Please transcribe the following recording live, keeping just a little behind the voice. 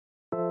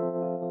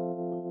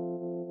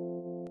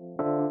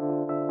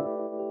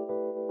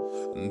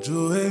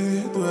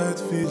Joey doit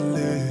être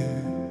filé.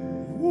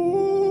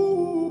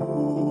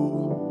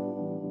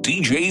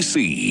 DJC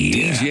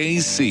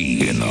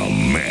in the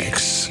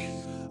mix.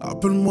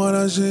 Appelle-moi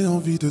là, j'ai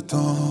envie de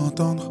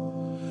t'entendre.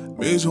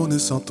 Mes journées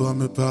sans toi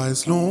me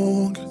paraissent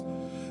longues.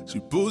 Je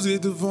suis posé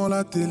devant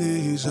la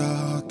télé et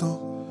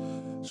j'attends.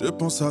 Je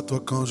pense à toi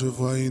quand je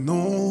vois une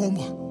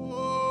ombre.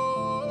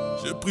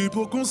 Je prie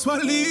pour qu'on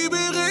soit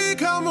libéré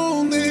car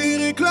mon nez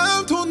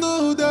réclame ton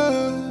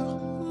odeur.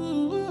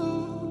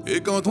 Et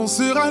quand on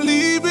sera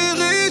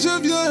libéré,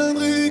 je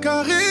viendrai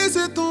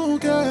caresser ton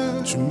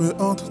cœur. Tu me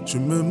hantes, tu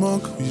me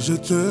manques, oui je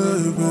te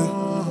veux.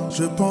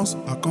 Je pense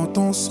à quand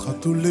on sera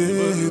tous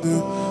les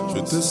deux.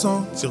 Je te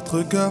sentir te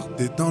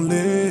regarder dans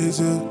les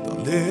yeux,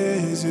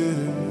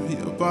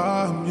 y'a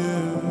pas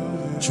mieux.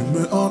 Tu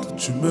me hantes,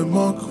 tu me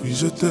manques, oui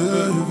je te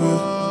veux.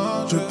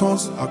 Je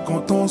pense à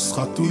quand on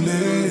sera tous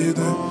les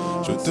deux.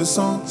 Je te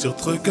sentir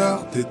te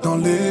regarder dans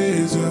les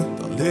yeux,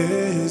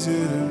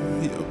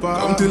 y'a pas.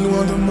 Comme t'es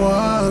loin de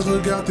moi, je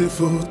regarde tes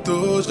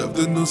photos. Je rêve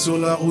de nous sur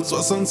la route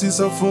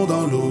 66 à fond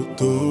dans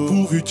l'auto.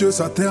 Pourvu que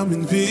ça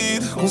termine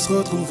vite, qu'on se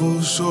retrouve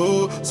au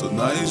chaud.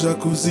 Sauna et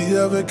jacuzzi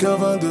avec un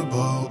vin de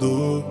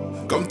Bordeaux.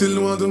 Comme t'es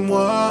loin de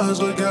moi,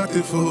 je regarde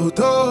tes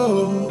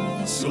photos.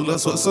 Sur la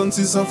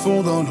 66 à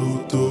fond dans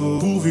l'auto.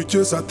 Pourvu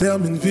que ça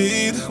termine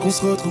vite, qu'on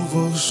se retrouve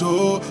au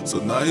chaud.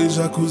 Sauna et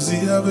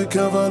jacuzzi avec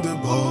un vin de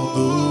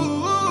Bordeaux.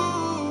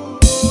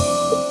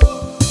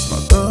 Ce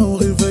matin au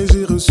réveil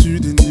j'ai reçu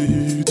des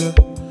nudes.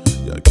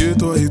 Y'a que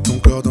toi et ton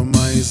corps dans ma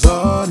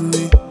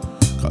only.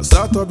 Grâce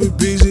à toi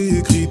bébé j'ai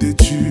écrit des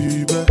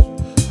tubes.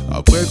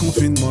 Après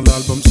confinement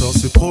l'album sort,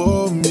 c'est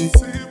promis.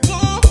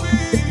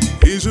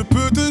 Et je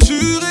peux te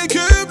jurer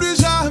que plus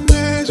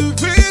jamais je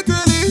vais te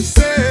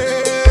laisser.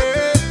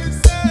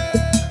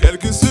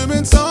 Quelques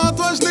semaines sans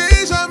toi, je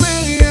n'ai jamais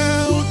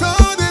rien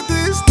autant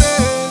détesté.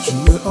 Tu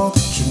me hantes,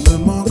 tu me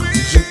manques,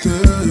 je te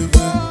veux.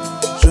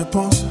 Je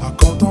pense à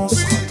quand on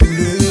sera tous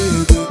les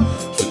deux.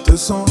 Je te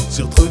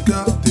sentir te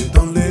regarder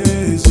dans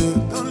les yeux,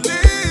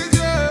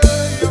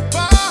 y'a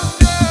pas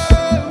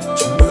mieux.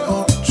 Tu me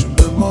hantes, tu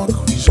me manques,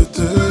 oui je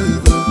te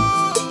veux.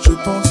 Je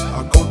pense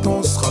à quand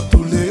on sera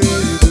tous les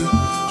deux.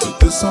 Je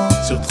te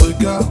sentir te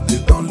regarder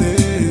dans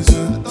les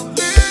yeux.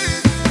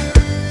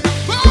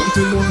 Comme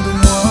t'es loin de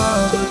moi,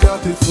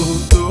 regarde tes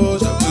photos.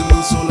 J'appelle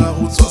nous sur la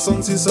route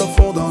 66 à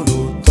fond dans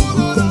l'auto.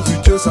 Pourvu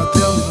que ça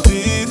termine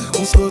vite,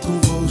 qu'on se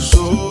retrouve au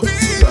chaud.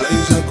 Là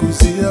et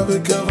jacuzzi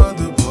avec un vin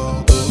de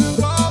Bordeaux.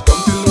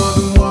 Comme t'es loin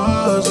de moi,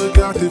 je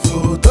regarde tes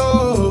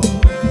photos.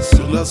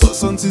 Sur la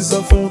 66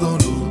 à fond dans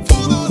l'auto.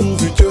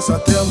 Pourvu que ça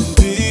termine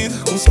vite,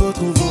 qu'on se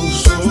retrouve au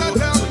chaud.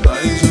 Là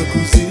et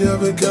jacuzzi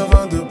avec un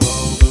vin de Bordeaux.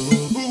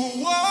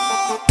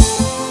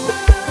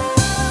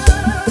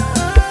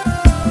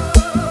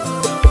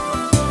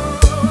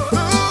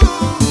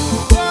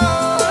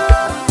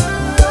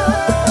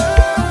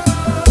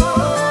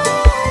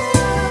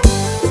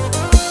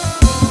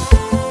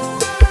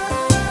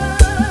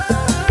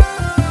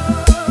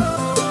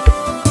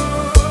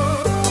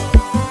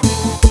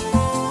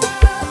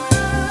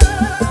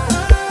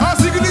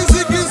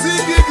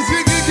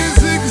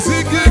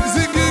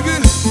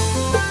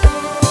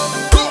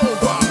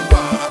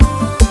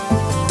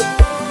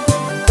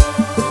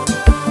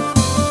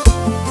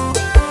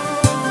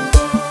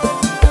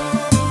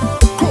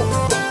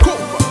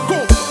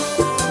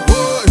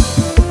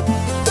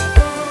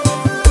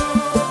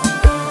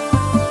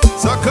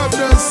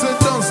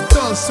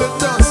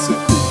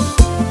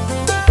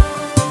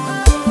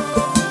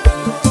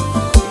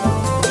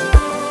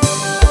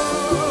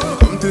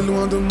 Comme t'es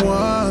loin de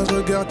moi, je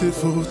regarde tes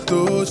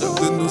photos. J'aime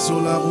de nous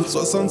sur la route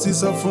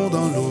 66 à fond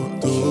dans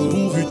l'auto.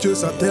 Pourvu que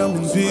ça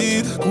termine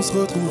vite, qu'on se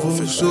retrouve au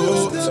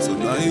chaud.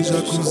 Sauna et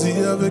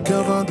jacuzzi avec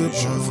un vin de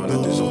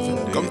Bordeaux.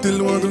 Comme t'es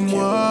loin de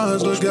moi,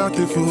 je regarde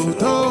tes photos.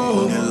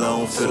 On est là,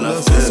 on fait la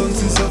fête.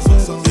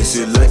 Et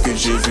c'est là que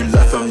j'ai vu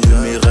la femme de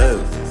mes rêves.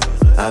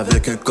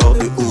 Avec un corps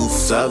de ouf,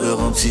 saveur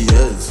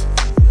antillaise.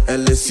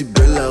 Elle est si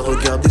belle à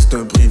regarder, c'est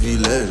un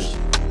privilège.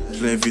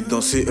 Je l'invite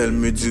danser, elle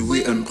me dit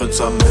oui, elle me prête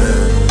sa main.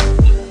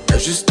 Y'a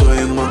juste toi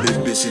et moi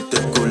bébé, c'est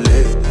tel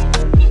collègue.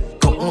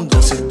 Quand on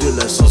danse c'est de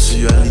la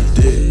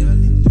sensualité.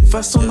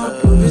 Façon à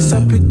pleurer, ça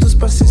peut tout se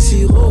passer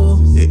sirop.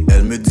 Et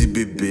elle me dit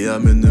bébé,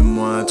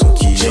 amène-moi un truc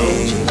qui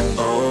G-O-U-Y-A-D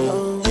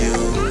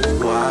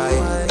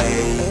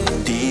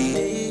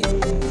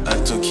à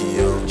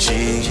Tokyo.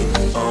 G-O-U-Y-A-D.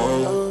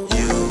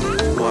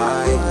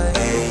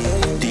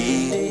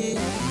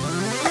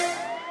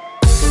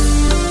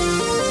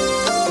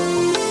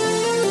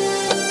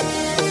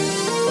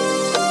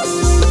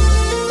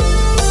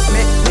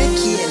 Mais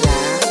qui est là?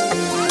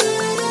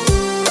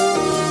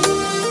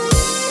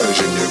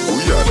 Ingénieur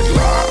Bouillade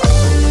là.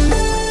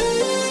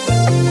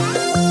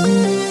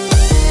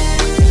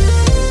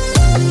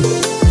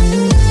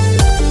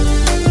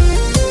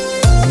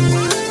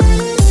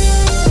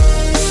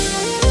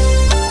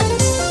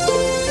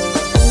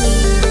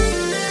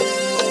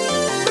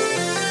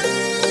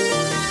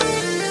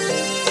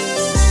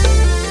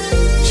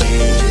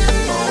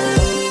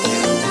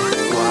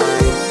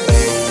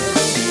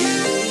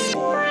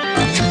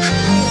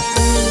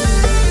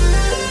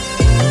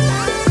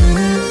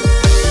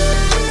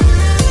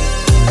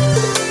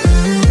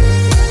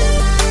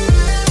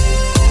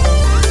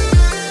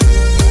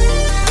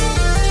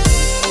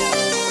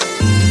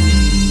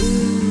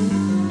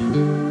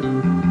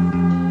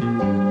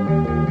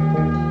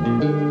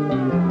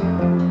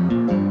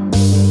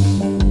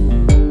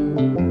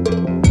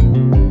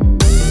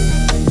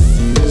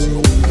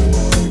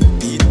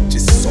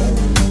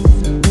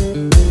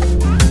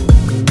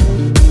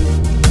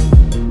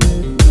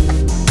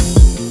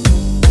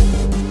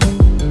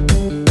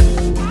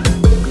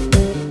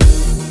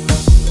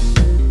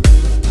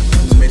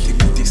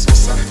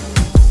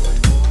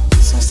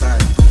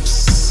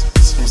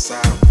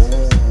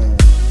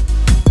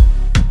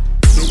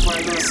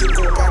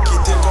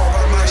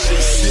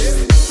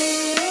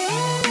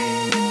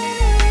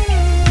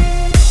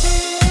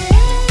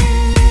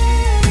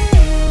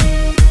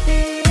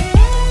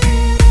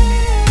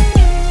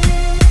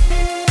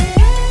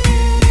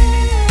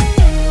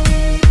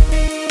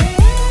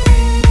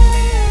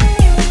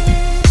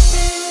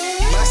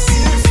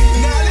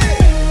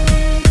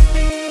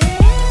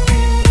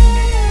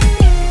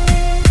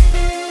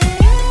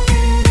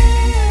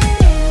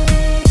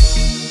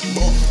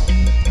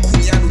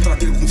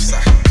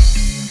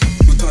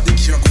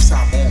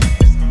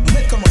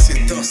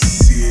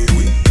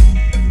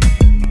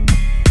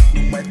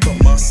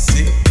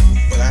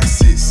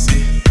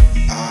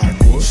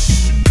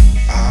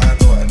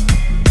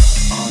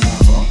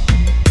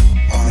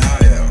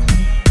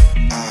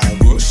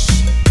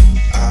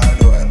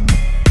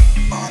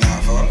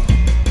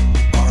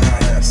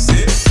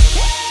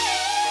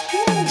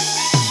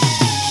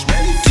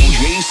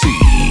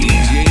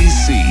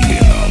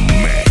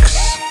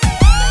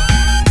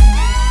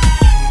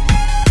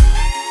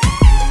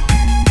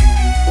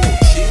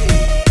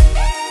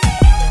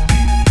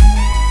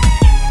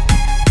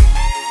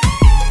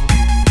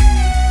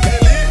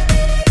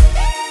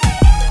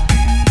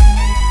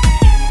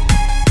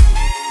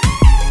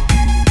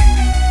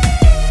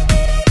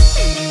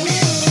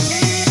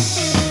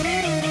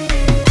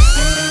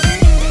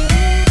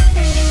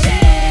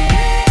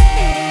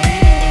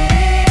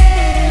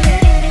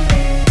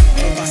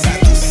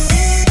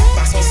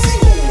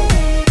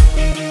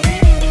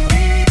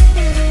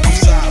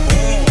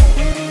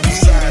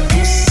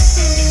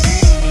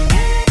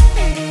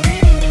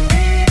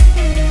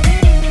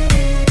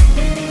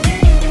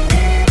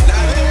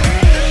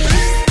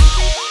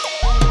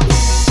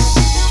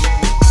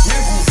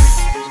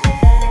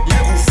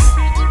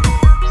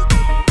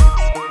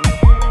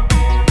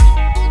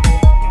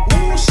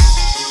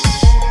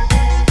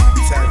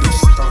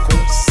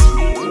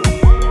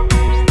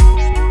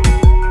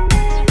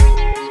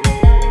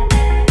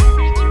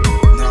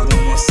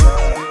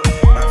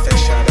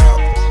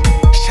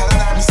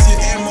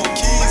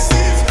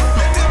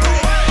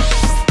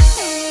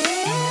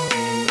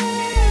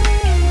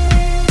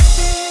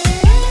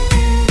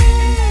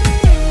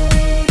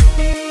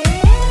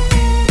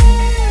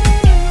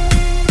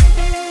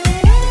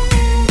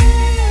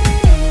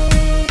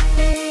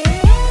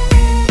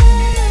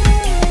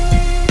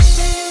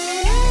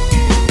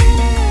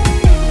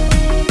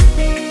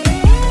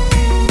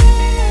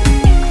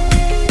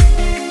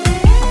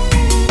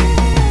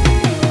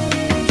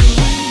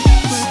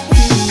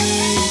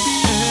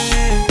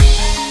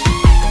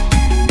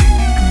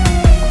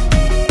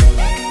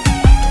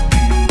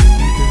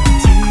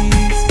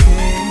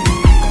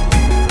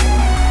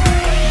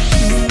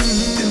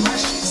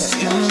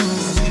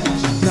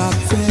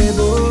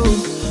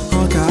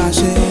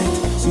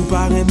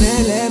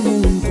 Mais les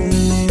mouns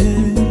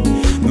connaissent,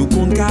 nous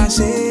compte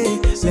cacher,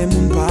 les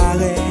mouns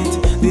paraissent,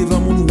 devant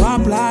mon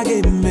wap la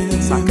game,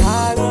 ça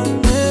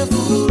calme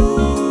fou.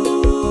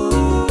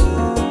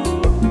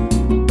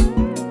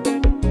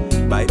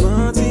 Bye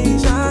bandi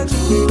chaque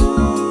jour.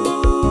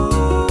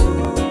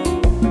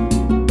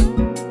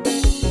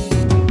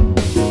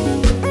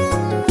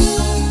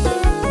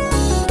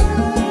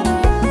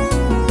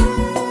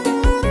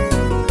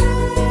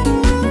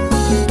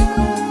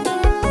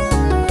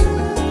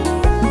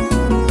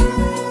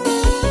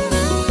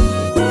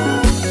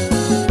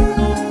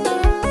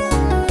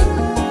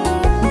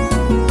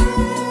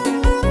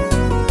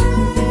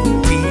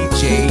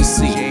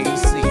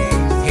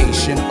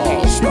 Haitian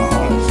All-Stars.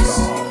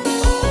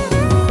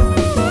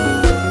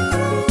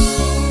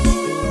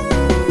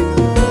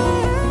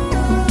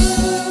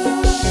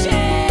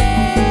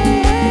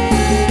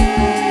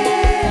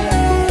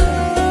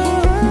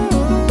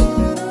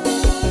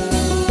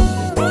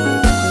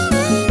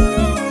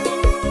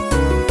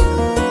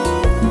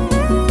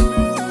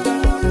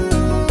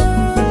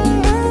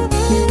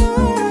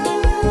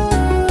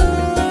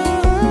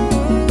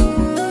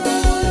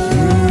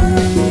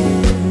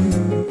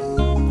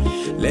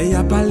 Les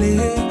y'a parlé,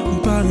 ou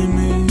pas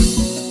aimé.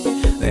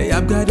 Les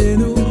y'a gardé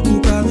nous, ou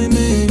pas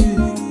aimé.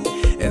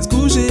 Est-ce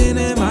que j'ai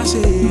n'ai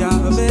marché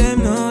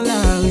avec dans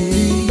la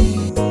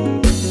rue?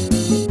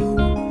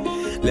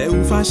 Les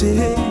ou fâché,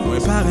 moi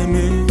pas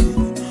aimé.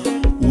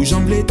 Ou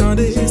j'en voulais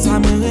tendre, ça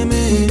me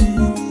remet.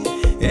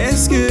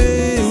 Est-ce que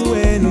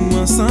ouais nous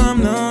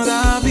ensemble dans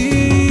la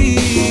vie?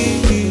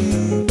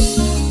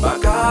 Pas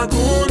qu'à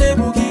connaître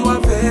pour qui va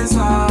faire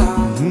ça.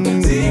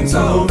 Dis-moi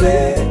ça ou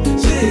blé,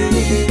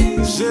 chérie.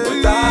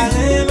 T'as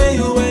aimé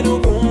yo et nous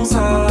comme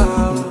ça.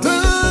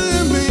 T'as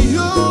aimé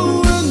yo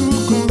et nous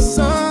comme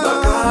ça. Pas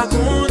qu'à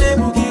connaître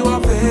pour qui va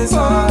faire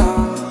ça.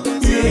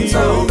 Dis-moi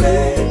ça ou blé,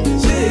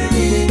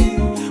 chérie.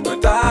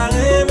 T'as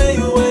aimé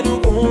yo et nous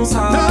comme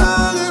ça.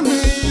 T'as aimé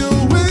yo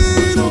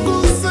et nous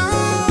comme ça.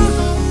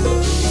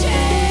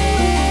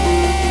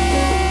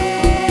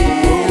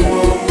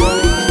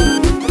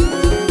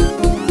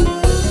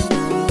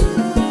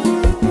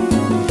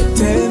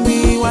 Tell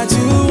me what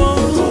you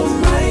want, oh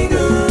my girl.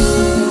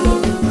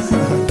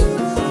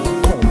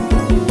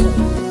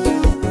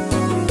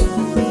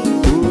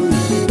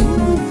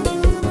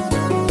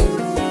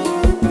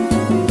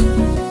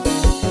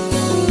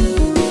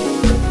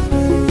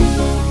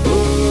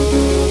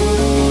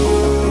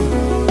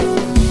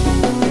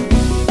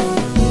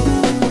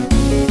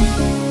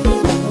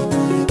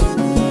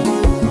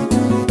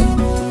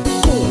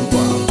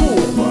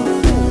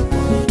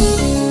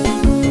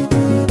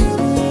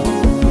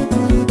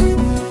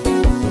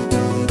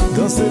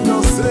 Danser,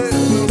 danser,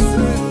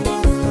 danser.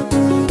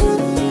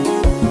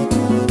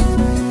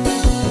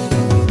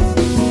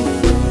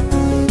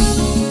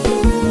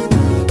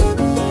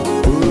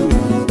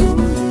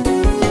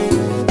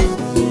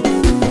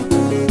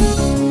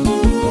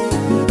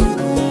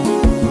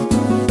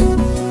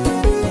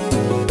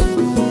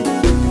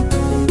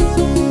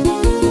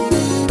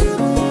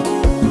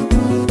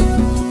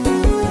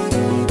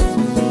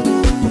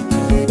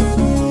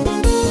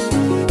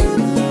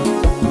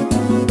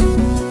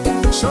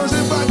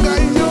 Changer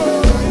bagaille yo.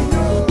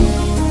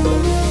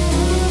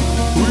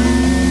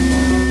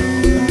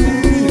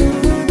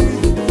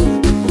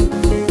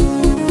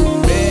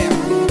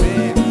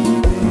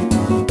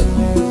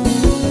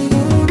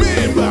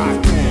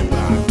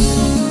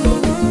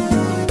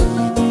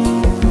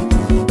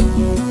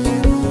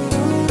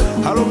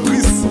 Allô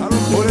Chris,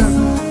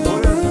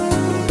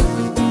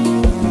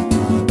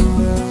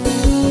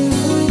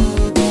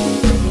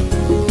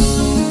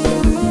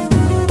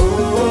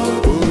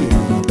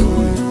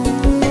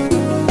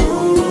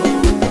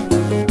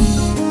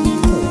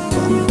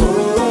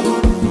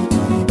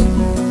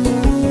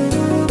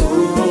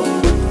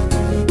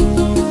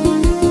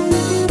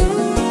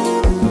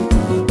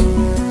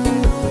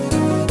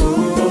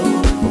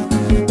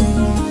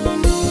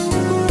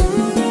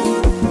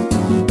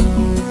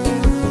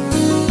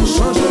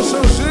 changer,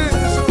 changer.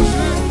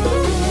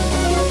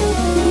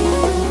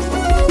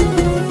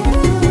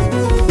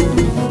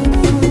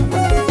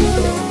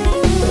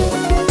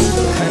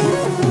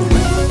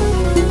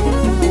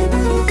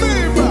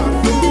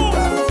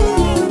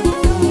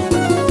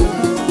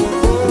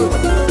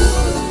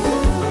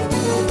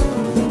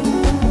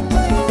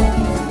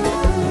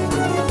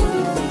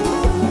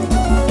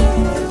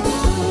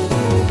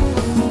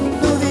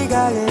 Nous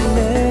dégalons,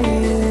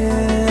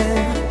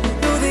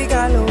 nous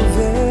dégalons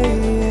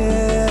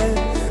veille,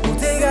 nous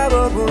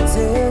dégalons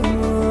beauté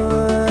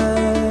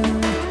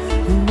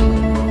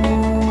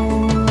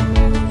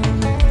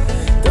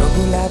tant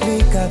que la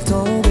pluie qu'a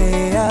tombé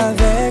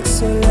avec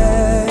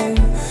soleil,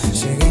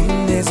 chérie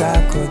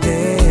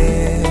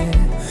désaccordée.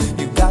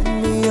 You got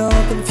me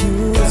all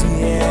confused,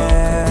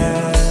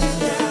 yeah.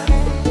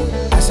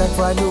 À chaque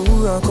fois nous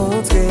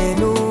rencontrer,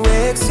 nous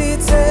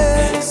exciter,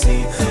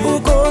 ou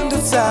qu'on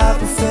tout ça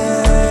pour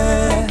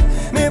faire,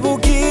 mais pour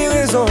qui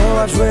raison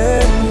à jouer?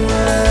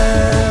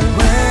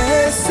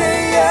 Ouais,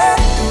 essayez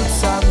tout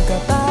ça me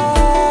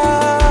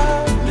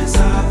capable, mais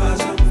ça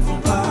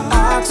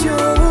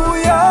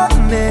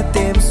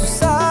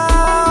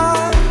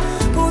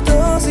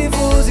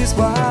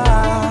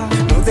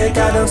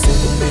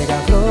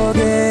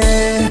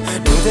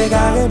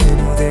aimé,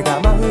 nous t'es qu'à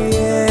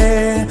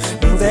marier.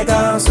 Nous t'es qu'à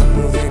ensemble,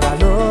 nous t'es qu'à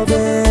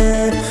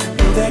lever.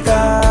 Nous t'es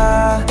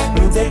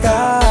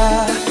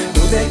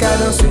qu'à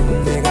danser,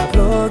 nous t'es qu'à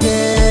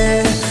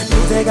ploguer.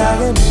 Nous t'es qu'à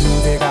aimer, nous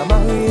t'es qu'à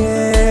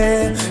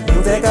marier.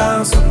 Nous t'es qu'à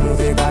ensemble, nous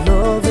t'es qu'à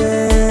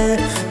lever.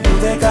 Nous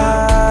t'es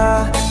qu'à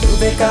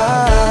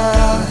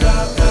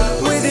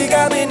oui, t'es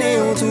qu'à bénir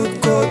en tout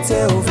côté,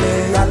 où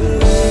voulez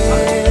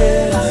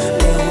aller.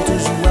 Mais on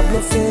toujours à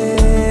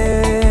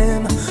bluffer.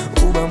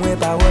 Ou ben moi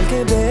parole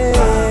qu'est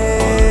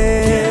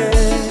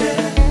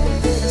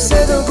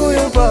c'est un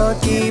couillon porte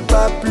qui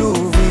pas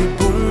plouvi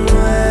pour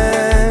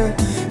moi.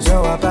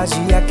 J'en vais pas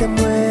j'y a que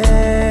moi.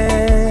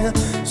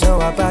 J'en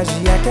vais pas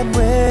j'y a que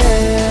moi.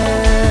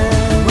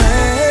 Moi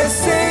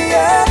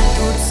essayer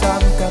tout ça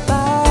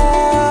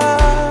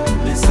m'capable.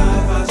 Mais ça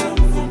va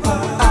jamais faut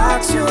pas.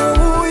 Action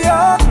ou yo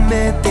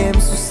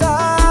mettez-moi sous ça.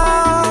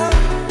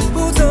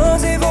 Pourtant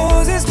c'est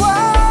vos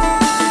espoirs.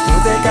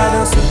 Nous t'es qu'à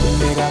danser, nous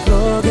t'es qu'à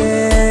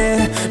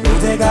ploguer. Nous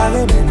t'es qu'à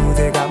aimer, nous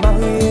t'es qu'à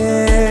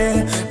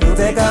marier. Nous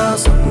t'es qu'à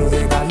ensemble, nous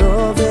t'es qu'à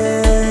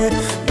lever.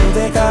 Nous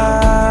t'es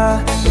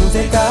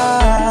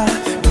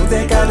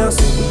qu'à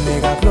danser, nous t'es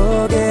qu'à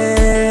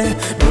ploguer.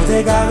 Nous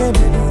t'es qu'à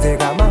aimer, nous t'es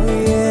qu'à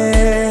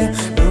marier.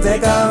 Nous t'es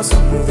qu'à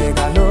ensemble, nous t'es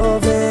qu'à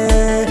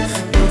lever.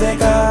 Nous t'es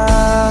qu'à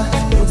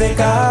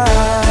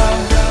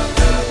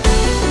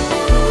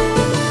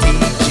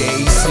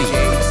DJC,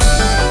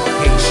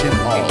 Haitian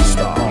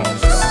All-Stars.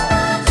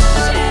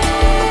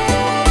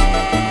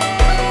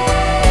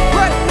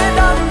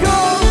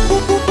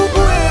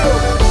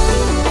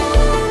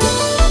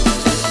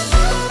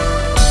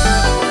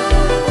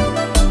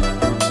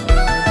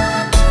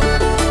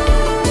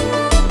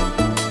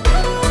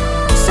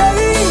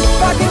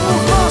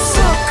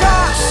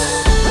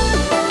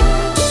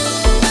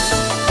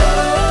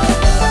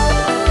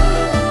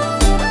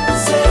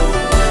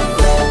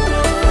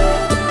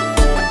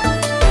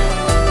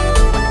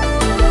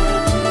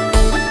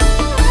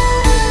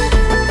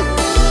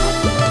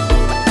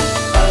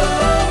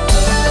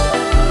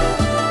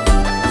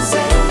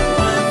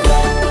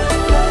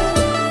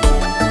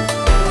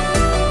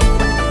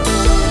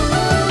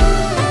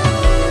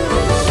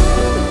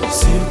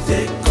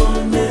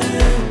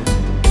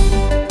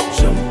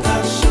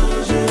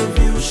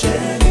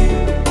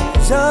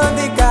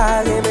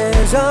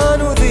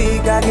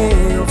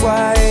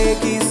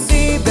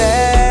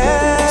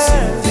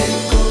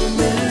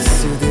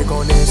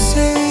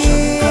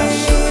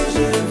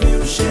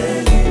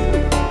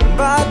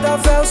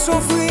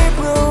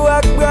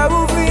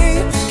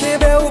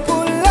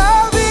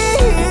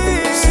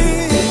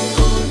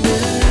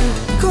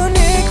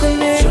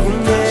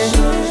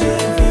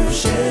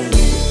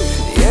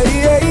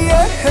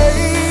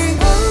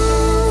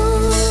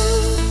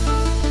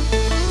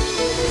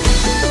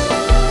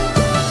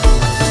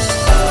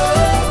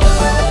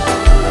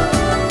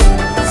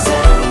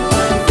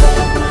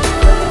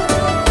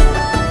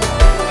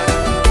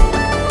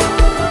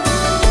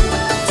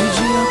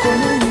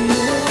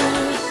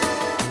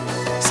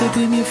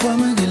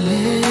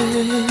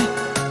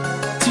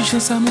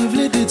 Ça me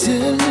vle de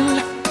dire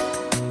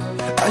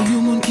a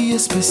yon moun qui est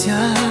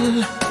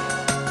spécial.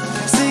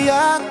 C'est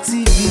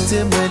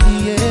activité moi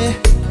lié.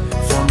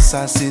 Femme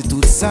ça c'est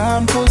tout ça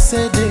me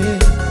posséder.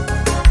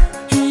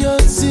 Yo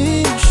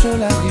dit je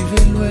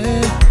l'arrive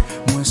loin.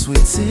 Moi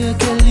souhaiter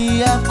qu'elle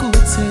y a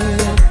côté.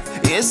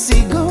 Et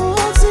si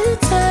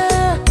gozité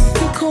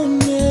qui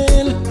connaît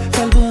elle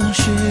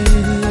brancher.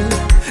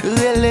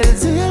 Elle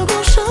dire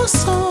une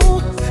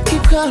chanson qui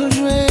pral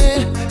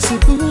jouer c'est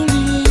pour lui.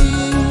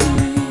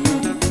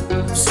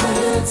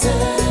 Souhaitez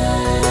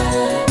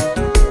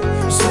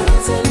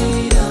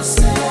lui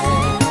danser.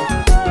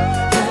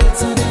 Quel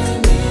temps de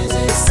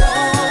musique ça.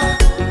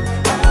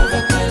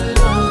 Avec quel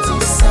on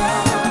dit ça.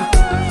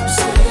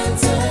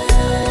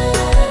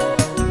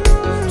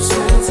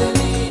 Souhaitez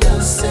lui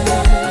danser.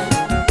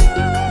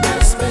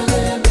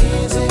 M'espérer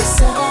musique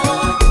ça.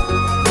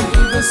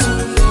 Vivre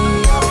sous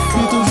les affaires.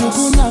 Mais toujours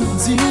qu'on a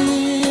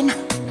dit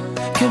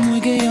que moi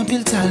j'ai un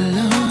pile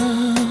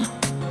talent.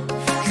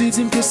 Lui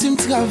dit que si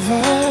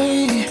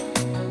m'travaille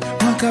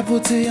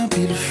capoter un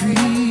pile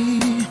fuit.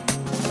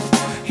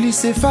 Lui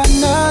c'est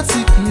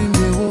fanatique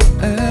numéro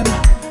 1.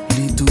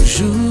 Lui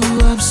toujours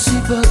à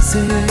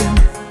supporter.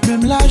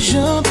 Même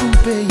l'argent pour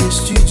payer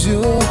studio.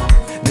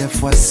 Des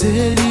fois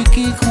c'est lui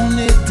qui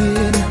connaît.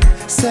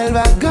 Celle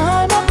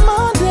bagaille m'a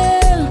demandé.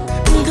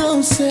 Nous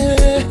danser,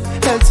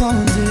 elle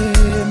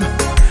tendait.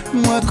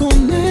 Moi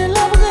connais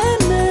la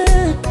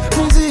vraie.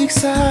 On dit que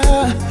ça a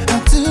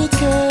tout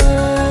cœur.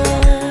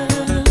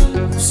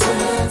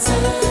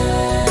 Souhaitez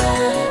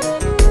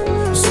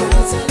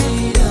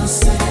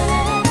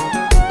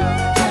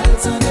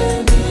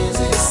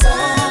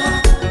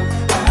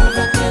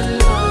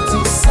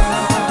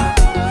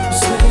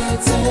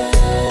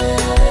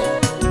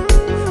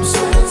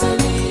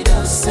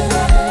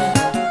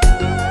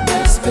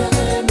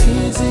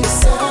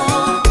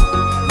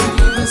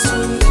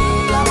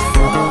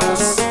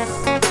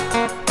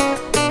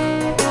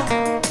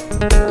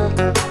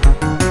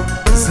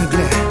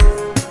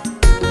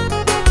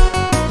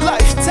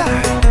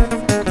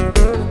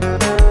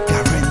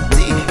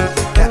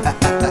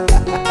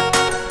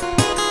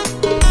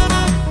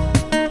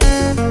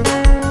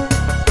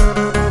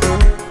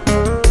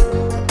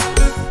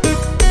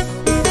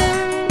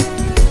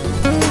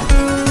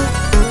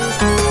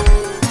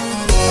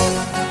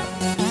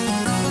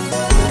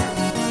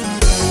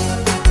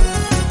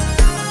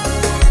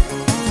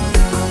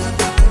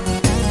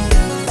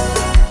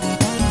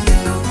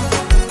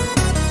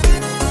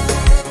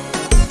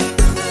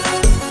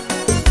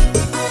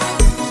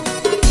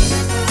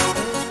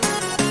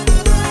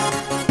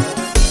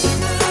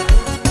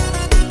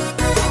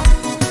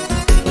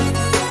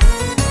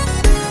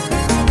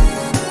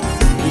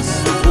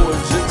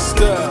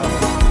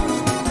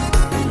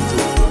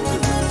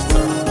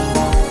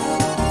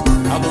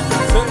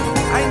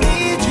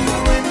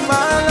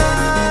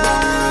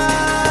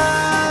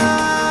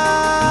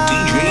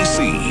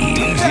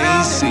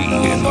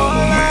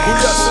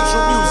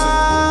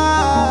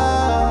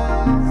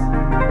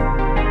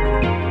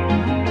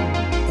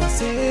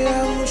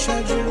nous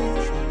chaque jour.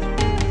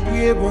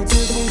 Priez bon Dieu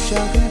pour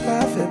chacun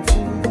pas fait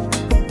fou.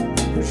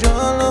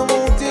 J'en ai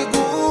monté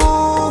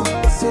goût.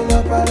 C'est là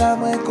pas la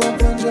main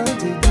comprendre j'en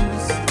t'ai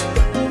douce.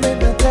 Nous met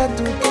dans tête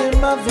tout qui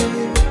m'a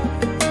veillé.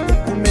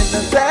 Nous met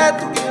dans tête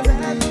tout qui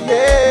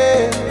m'oublié.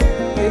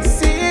 Et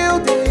si on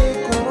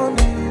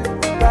déconne,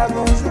 pas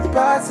bon jour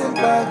passe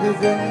pas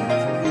réveil.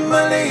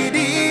 My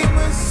lady,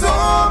 me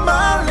son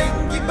malin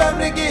qui va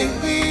me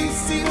guérir.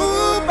 Si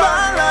vous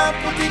pas là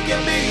pour dire que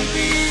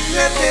baby,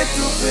 j'étais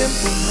tout prêt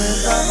pour me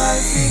faire mal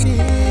fini.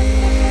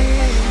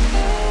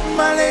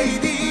 My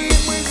lady,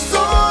 me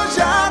son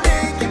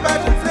jardin qui va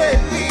te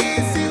fleurir.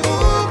 Si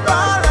vous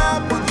pas là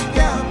pour dire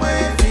que moi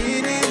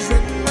fini, je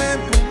vais me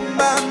pour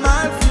me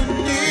mal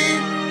fini.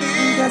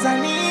 Because I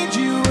need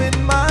you in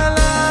my life.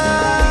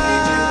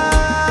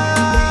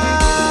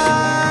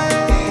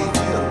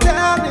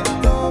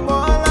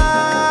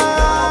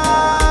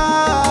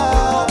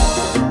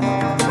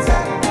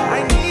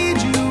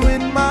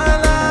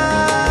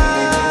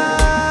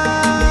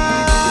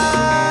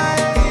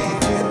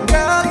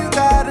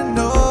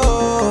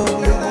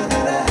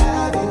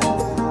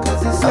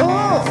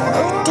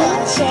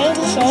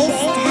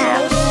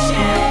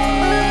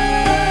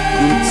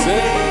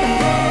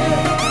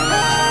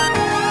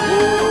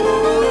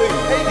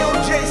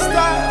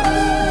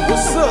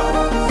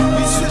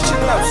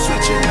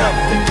 Switching up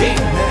the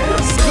game, man.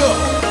 Let's go.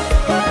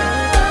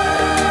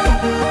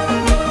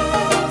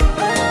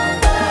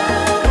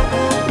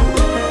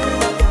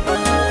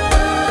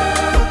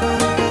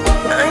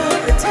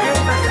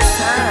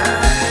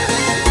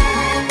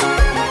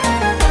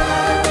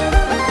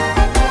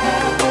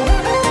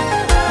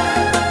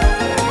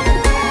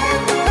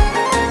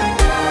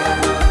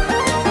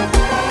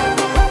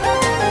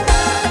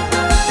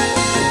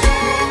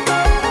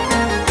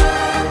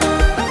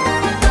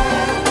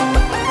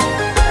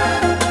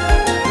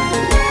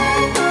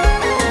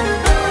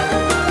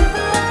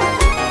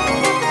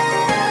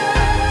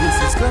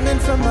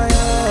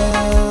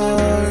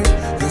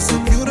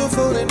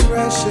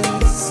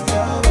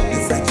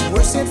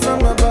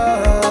 From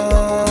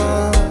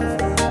above,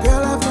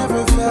 girl, I've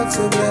never felt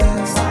so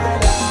blessed.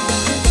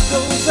 It's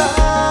those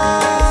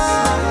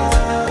eyes,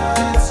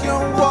 it's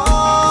your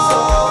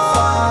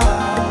walk.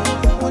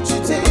 Won't you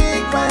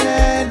take my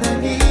hand? I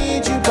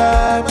need you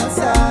by my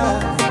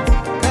side,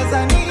 'cause I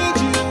need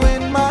you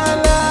in my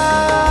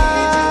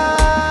life.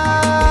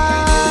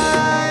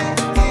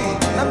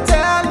 I'm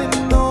telling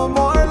no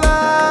more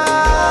lies,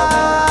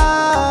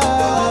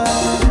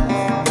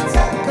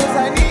 'cause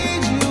I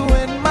need you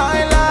in my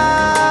life.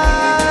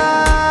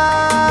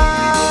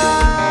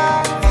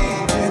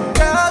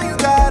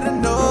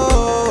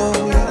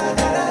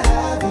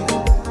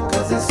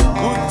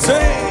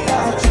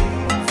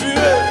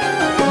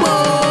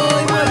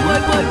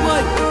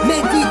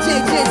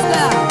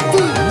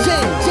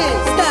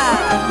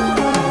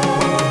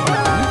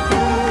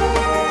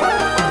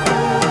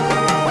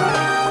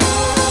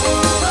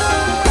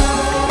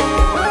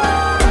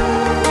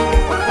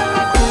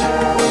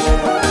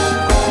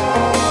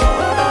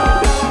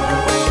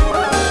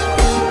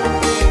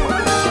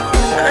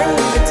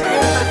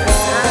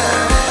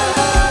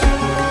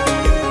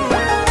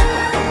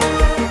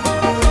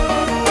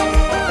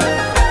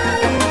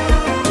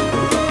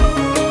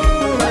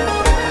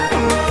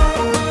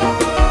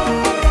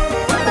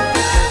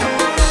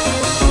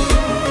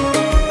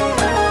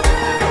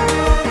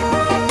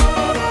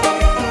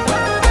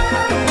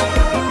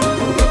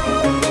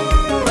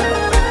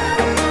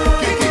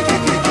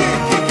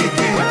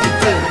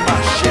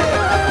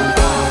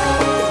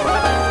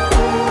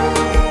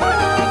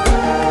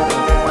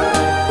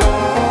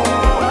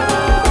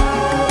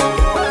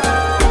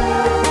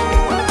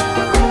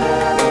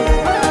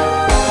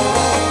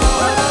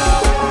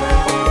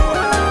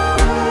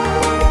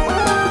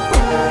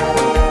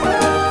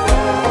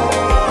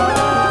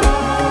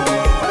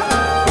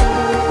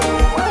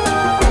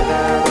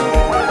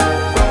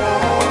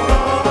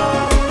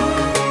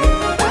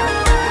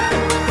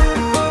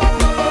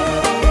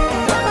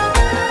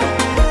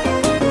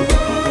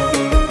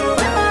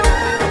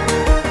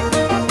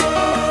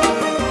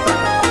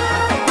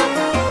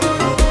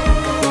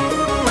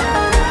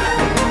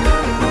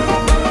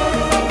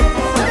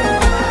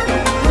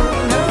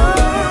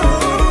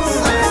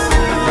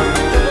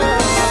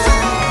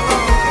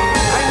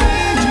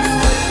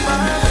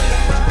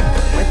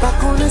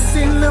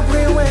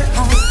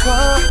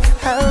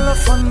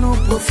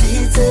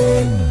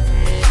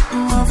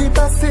 M'envie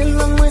passer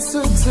la nuit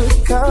sur ce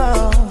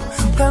corps,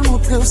 pas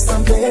montrer sans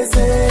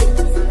baiser.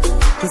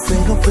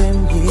 C'est le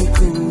premier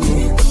coup,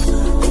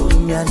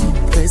 on y a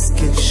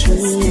presque jour.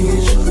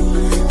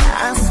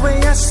 I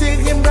swear,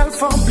 chérie, m'en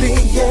faut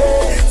oublier.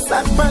 Ça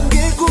pas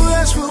de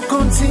courage pour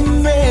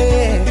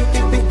continuer.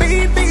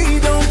 Baby,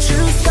 don't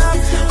you stop,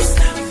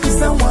 'cause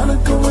I wanna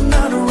go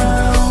another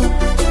round.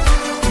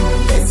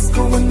 Let's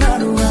go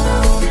another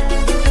round.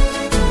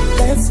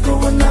 Let's go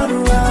another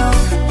round.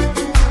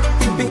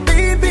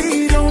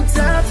 Baby, don't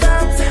stop,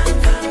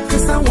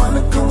 'cause I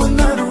wanna go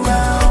another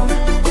round.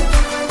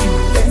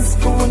 Let's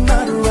go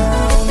another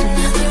round.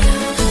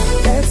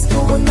 Let's go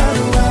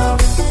another round.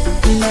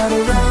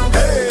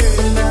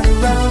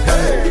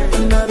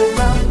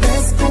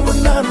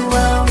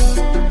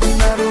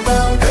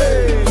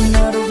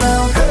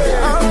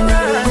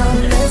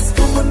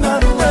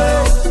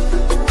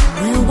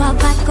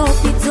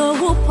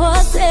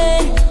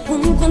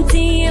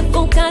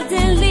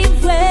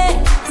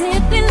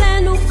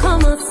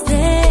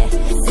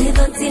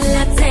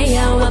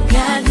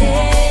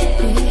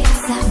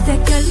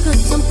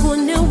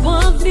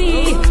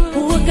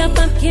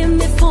 que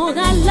me font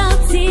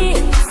ralentir.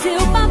 Si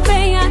ou pas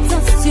paye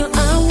attention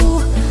à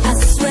vous, I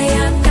swear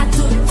I got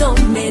tout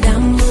tomber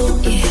d'amour.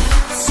 Yeah.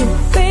 So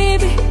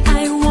baby,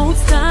 I won't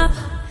stop,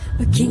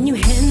 but can you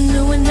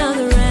handle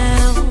another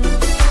round?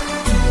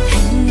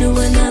 Handle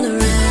another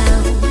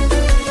round.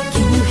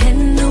 Can you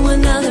handle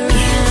another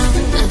round?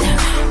 Another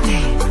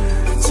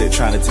round. Shit,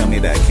 trying to tell me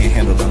that I can't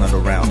handle another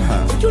round,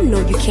 huh? You know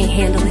you can't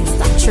handle it.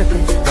 Stop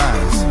tripping.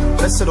 Guys,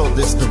 let's settle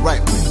this the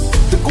right way,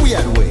 the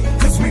Guyad way.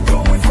 Cause we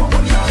going for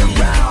another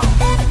round.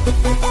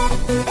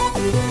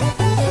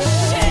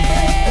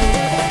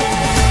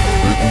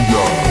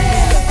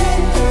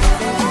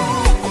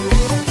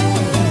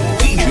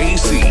 DJ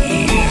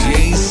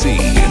C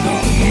in the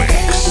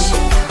mix.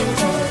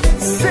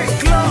 Sick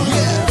love.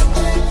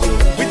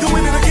 Yeah. We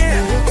doing it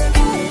again.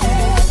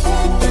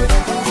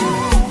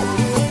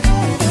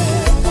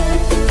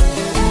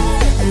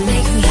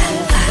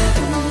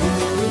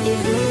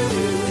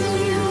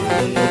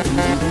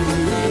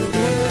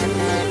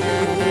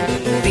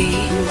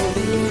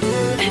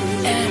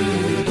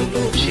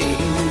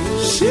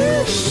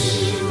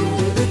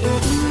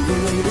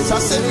 Ça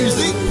c'est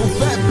musique pour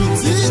faire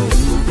petit.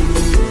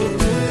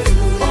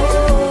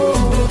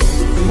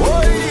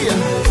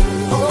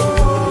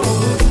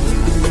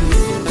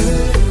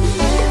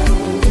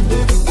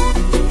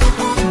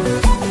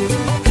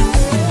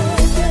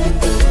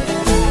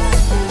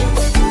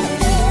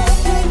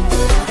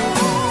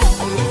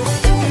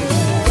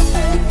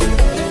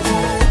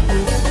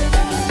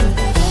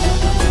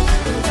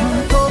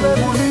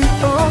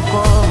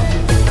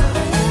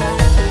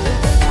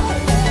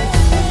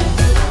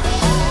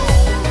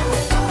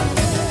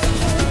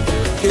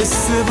 Et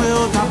c'est vrai,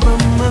 on t'a pas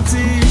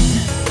menti.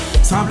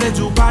 Ça plaît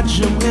du pas,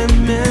 j'aimerais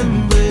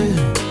m'aimer.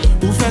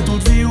 Ou fait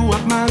toute vie ou à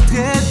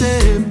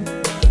maltraiter.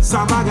 Ça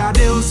va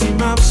garder aussi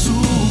m'a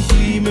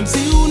souffri. Même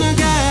si on a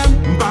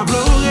gamme, pas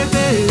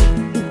pleurer.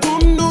 Ou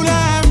comme nous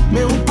l'aime,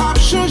 mais on pas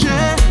changer.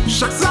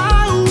 Chaque ça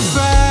ou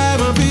fait,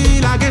 ma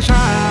vie la guécha.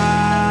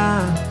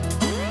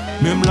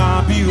 Même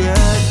la pirate.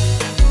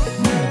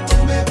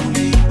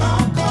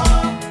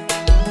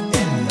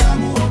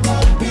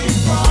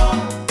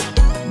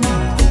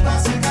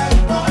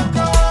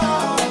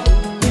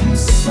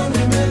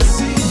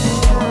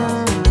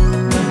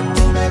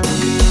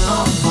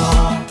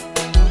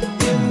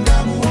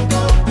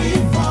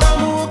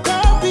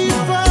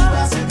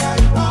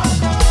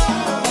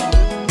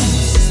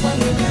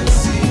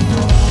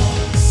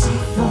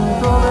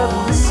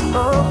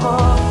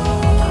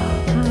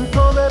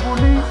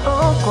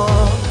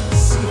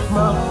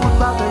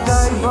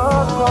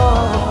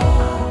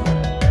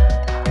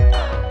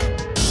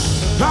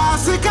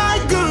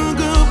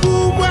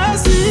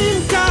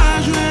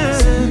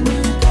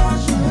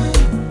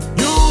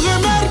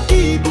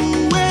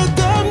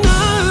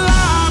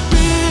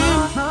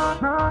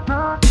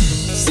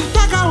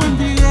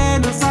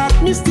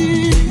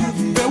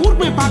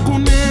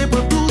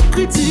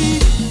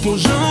 Mon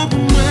genre pour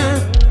moi,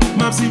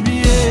 m'a si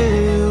bien.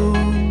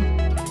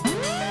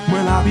 Moi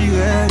la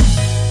pirate.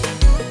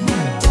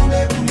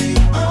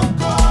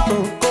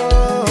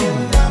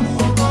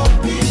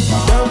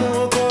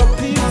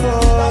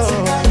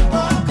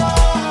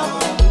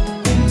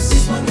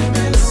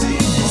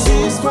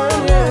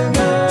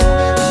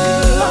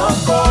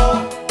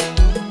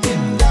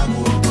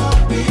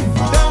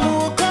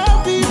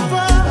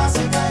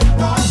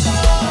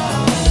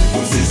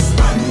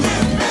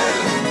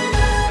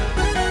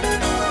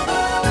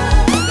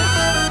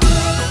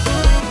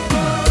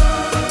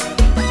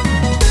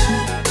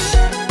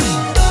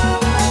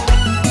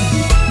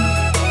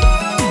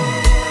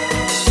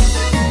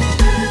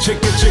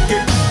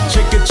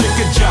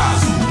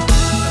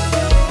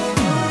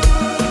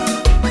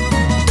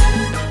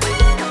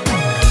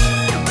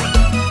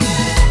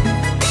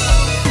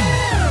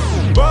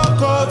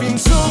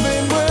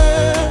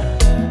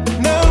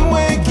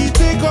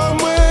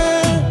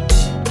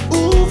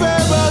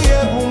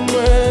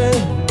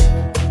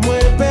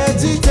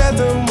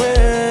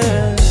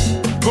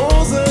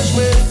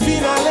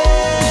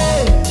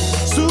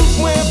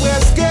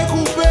 Presque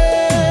coupé,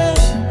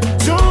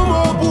 Dieu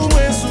m'a pour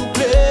moi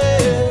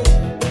souffler.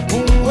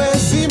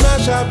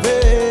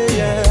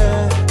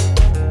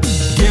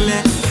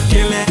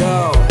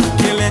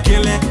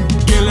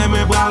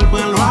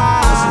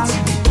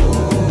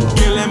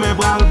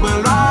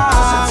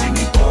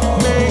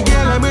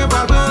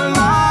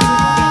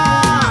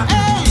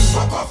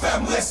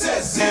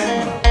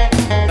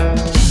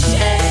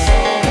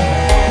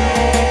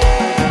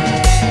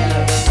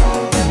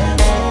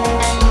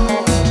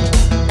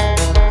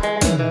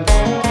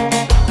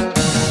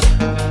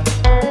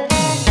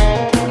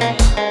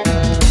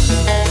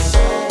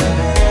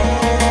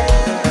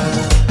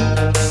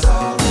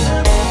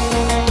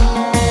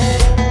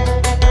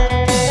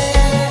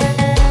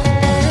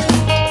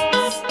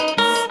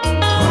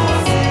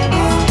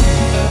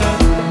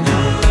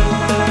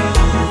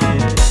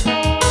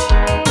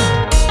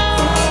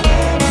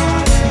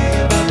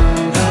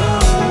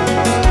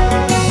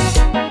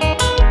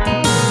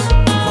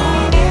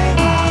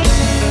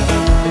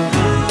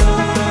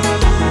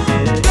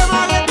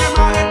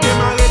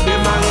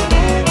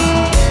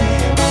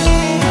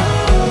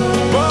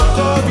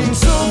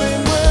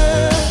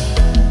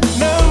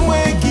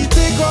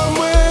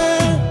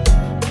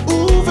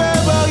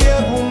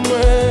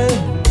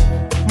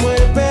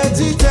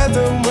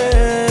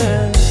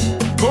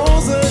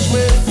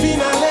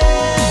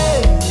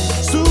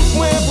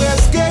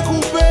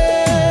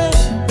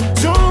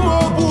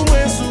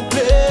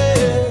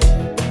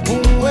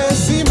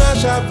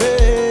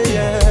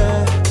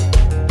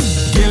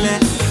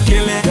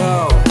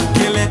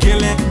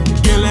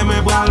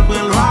 bras le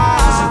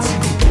loin.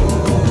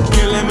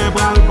 Qu'elle aime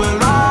bras le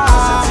loin.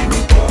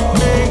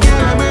 Mais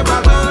qu'elle aime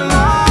bras le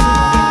loin.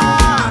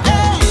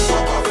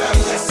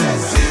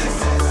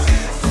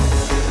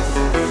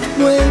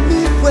 Moi,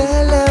 mi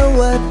voilà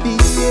wapie.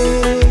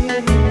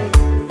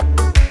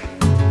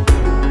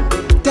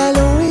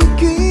 Talons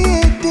aiguilles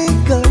et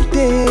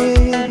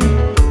décolletés.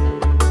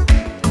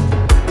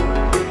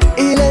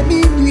 Et la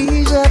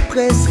minuit,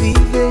 j'appresse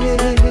river.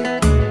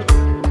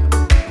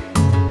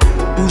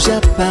 Où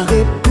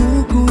j'apparais pour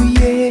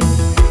gouiller.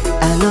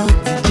 Alors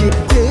DJ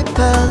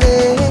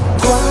préparé.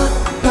 Trois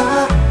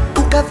pas,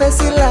 ou café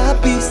c'est la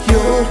piste.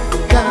 Yo,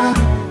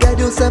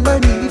 cadeau ça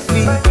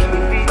magnifique.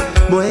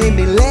 Moi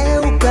aimer les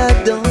ou qu'à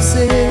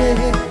danser.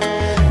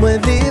 Moi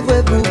vivre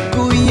pour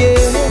couiller.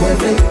 Moi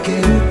avec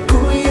elle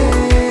couiller.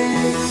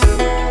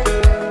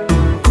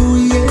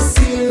 Couiller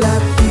sur la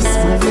piste.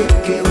 Moi avec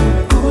elle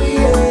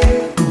couiller.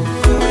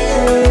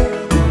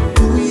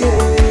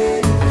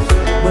 Couiller.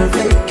 Moi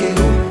avec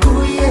elle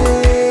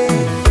couiller.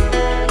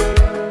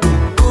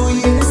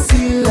 Couiller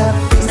sur la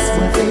piste.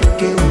 Moi avec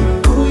elle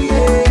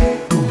couiller.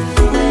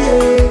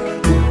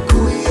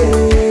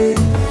 Couiller.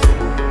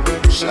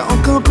 J'ai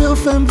encore peur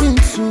femme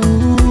vite sous.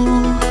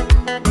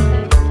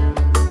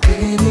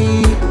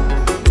 Baby,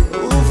 ou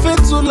fait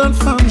tout l'autre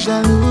femme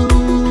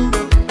jaloux.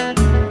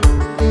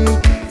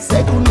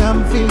 C'est qu'on a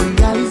me fait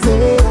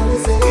réaliser.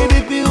 Et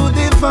depuis où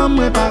des femmes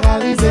m'ont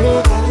paralysé.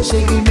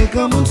 Chérie, mais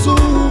comme un sou,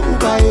 ou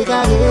pas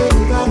égaré.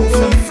 Ou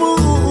fait fou,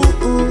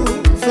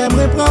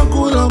 fais-moi prendre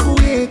coup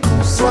l'embrouiller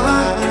qu'on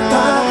soit.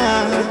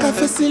 Le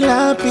café c'est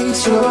la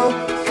picture.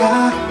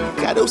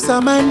 Cadeau ça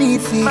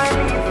magnifique.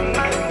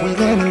 Oui,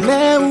 j'aime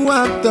les ou à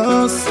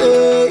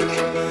danser. Oui,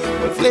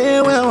 les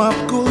ou à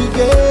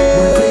couiller.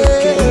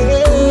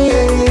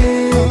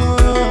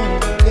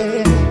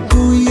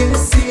 Couiller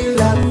sur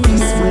la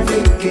piste. Oui,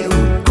 les ou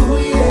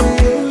couiller.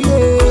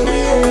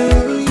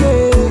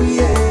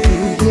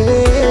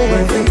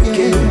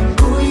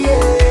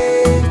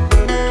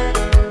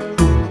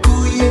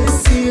 Couiller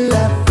sur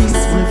la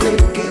piste. Oui,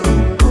 les ou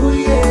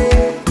couiller.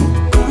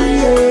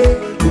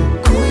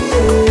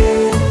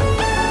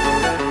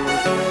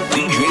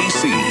 DJ C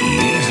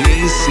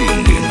in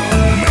the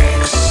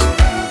mix.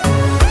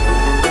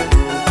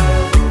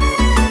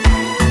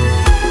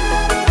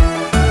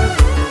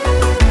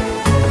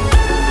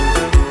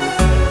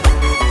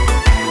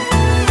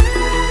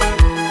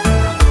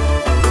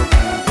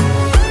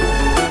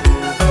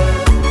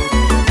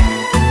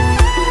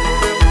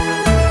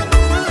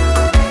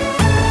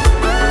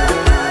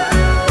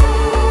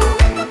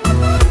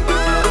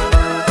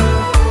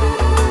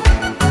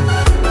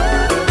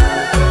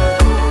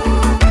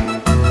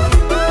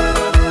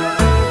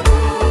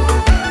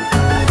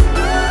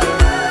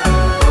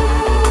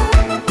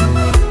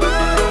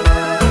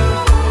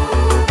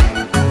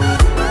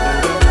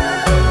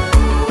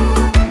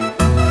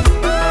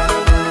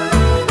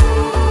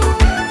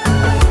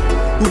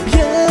 Ou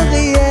bien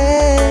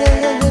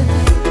réel,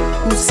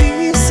 ou si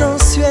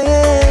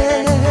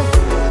sensuel.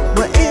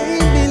 Moi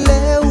aimer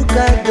les ou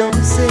qu'à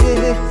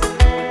danser.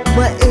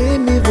 Moi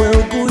aimer voir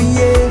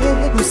bouiller.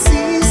 Ou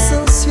si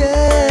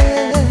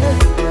sensuel,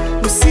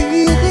 ou si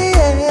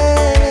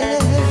réel.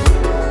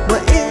 Moi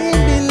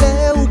aimer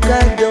les ou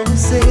qu'à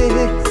danser.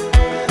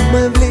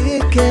 Moi v'lais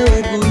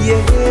qu'elle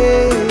bouiller.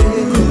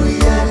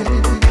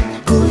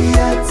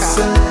 Bouillat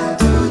ça.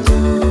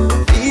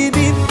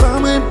 Bibi pas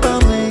moi.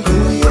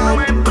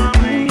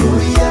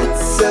 Bouillat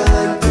ça,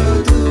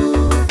 doudou.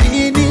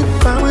 Fini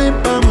pas moi.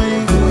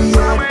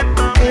 Bouillat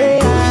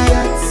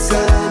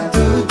ça,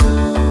 doudou.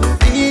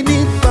 Fini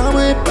pas moi.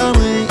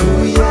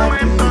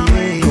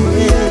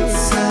 Bouillat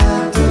ça,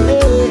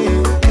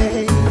 doudou.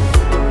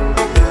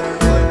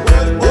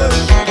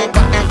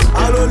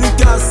 Allo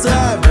Lucas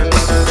Seb.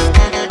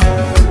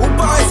 Ou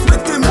pas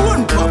respecter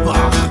moun papa.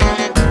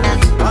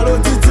 Allo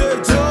DJ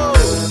Joe.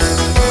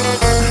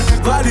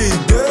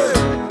 Validé.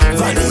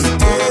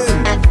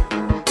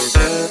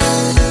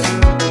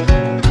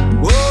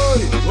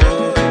 Oui.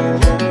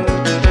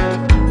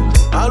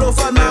 Allo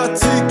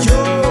fanatique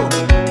yo.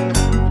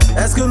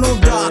 Est-ce que nous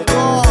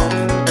d'accord?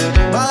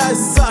 Bah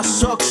ça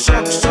choc.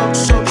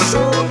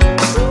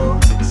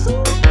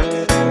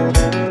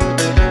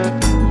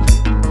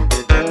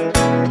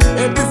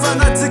 Et puis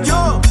fanatique yo.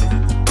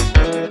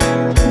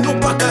 Non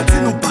pas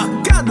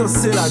qu'à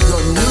danser la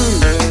donne.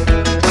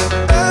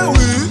 Eh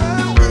oui.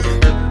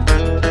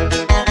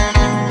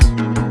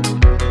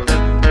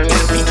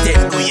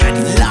 Capitaine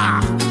Guyane là.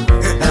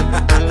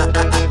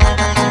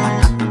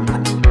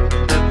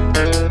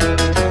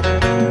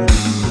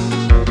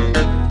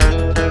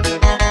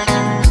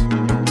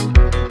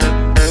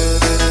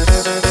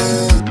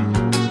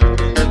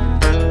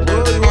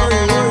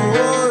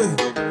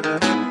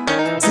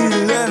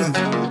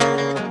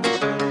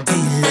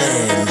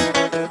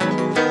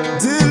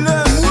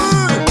 Dilemme, oui.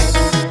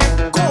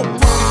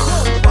 Compa.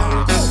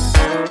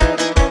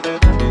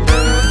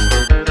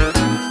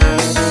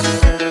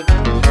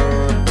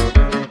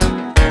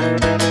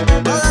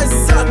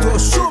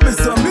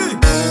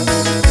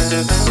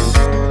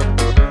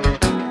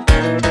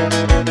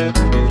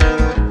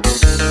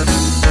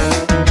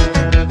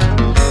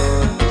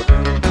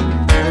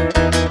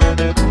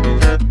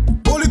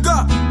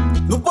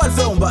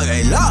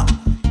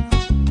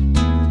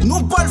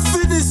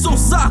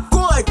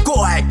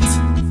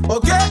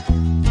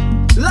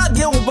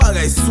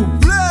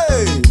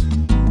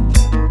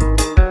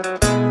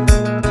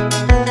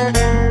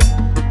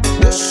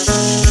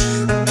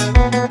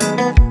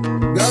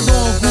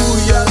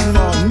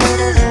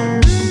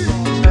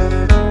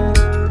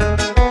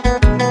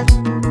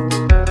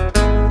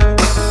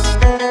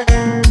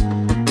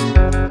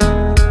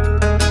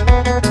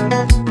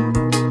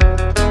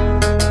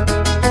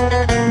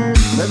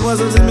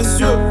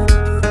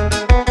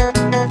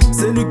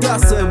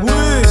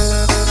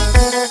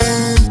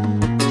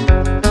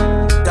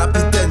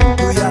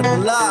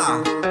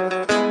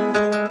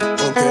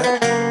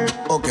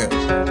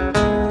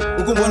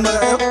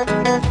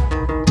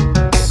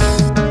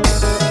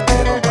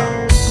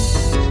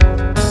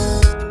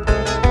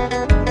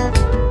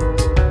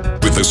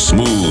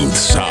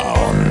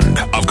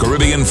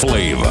 Caribbean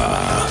flavor.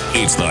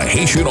 It's the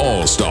Haitian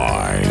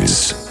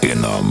All-Stars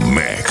in the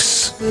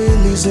mix.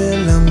 Élise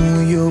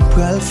l'amour, yo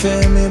pral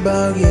fè mes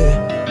barrières.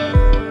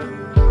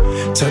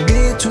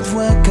 Tande toute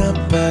voix k'ap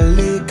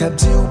pale, k'ap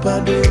di ou pa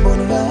de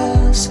bonne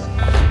race.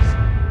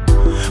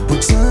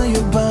 Pourtant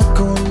yo pa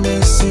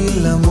konne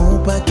si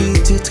l'amour pa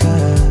kite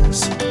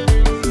trace.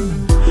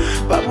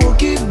 Pa pou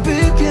ki be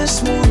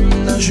pièce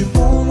moun nan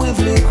jupon mwen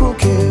vle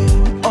koke.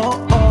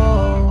 Oh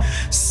oh,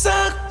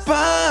 sak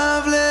pa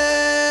vle.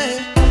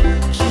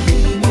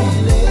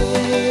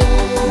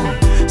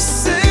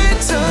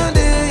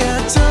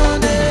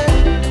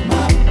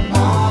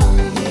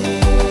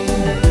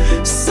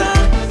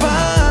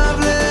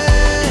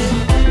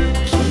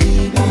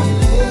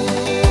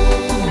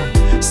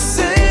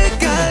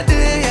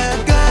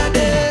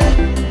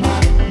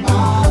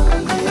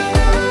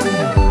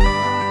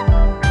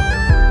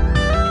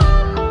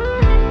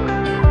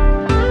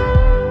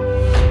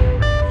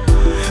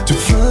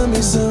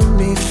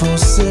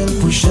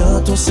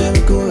 Ton seul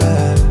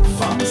choral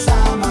Femme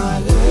sa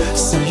male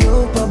Si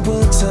yo pa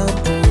bon temps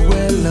pour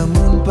elle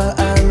l'amour pas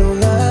à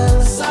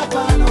l'oral Ça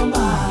pas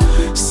normal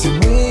Si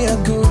moi y'a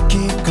go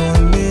qui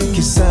connaît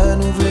qui ça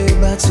nous voulait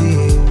bâtir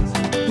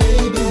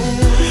Baby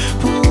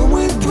Pour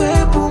moi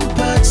prêt pour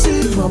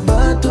partir pour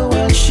bateau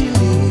à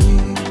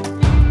Chili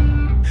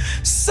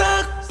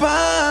Ça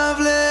pas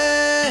vle